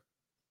 Anyone?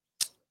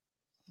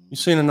 You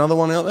seen another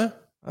one out there?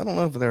 I don't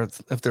know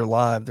if they're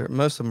live.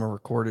 Most of them are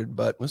recorded,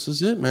 but this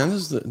is it, man.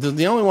 This is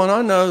the only one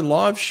I know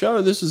live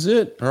show. This is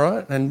it. All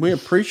right. And we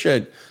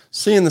appreciate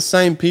seeing the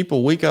same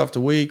people week after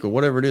week or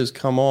whatever it is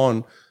come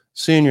on,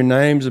 seeing your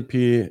names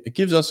appear. It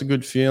gives us a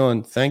good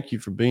feeling. Thank you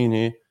for being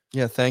here.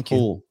 Yeah. Thank you.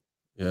 Cool.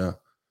 Yeah.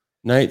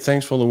 Nate,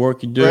 thanks for all the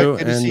work you do.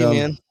 Good to see you,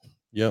 man.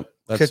 Yep.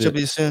 That's Catch it. up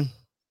with you soon.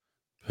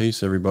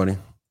 Peace, everybody.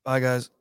 Bye, guys.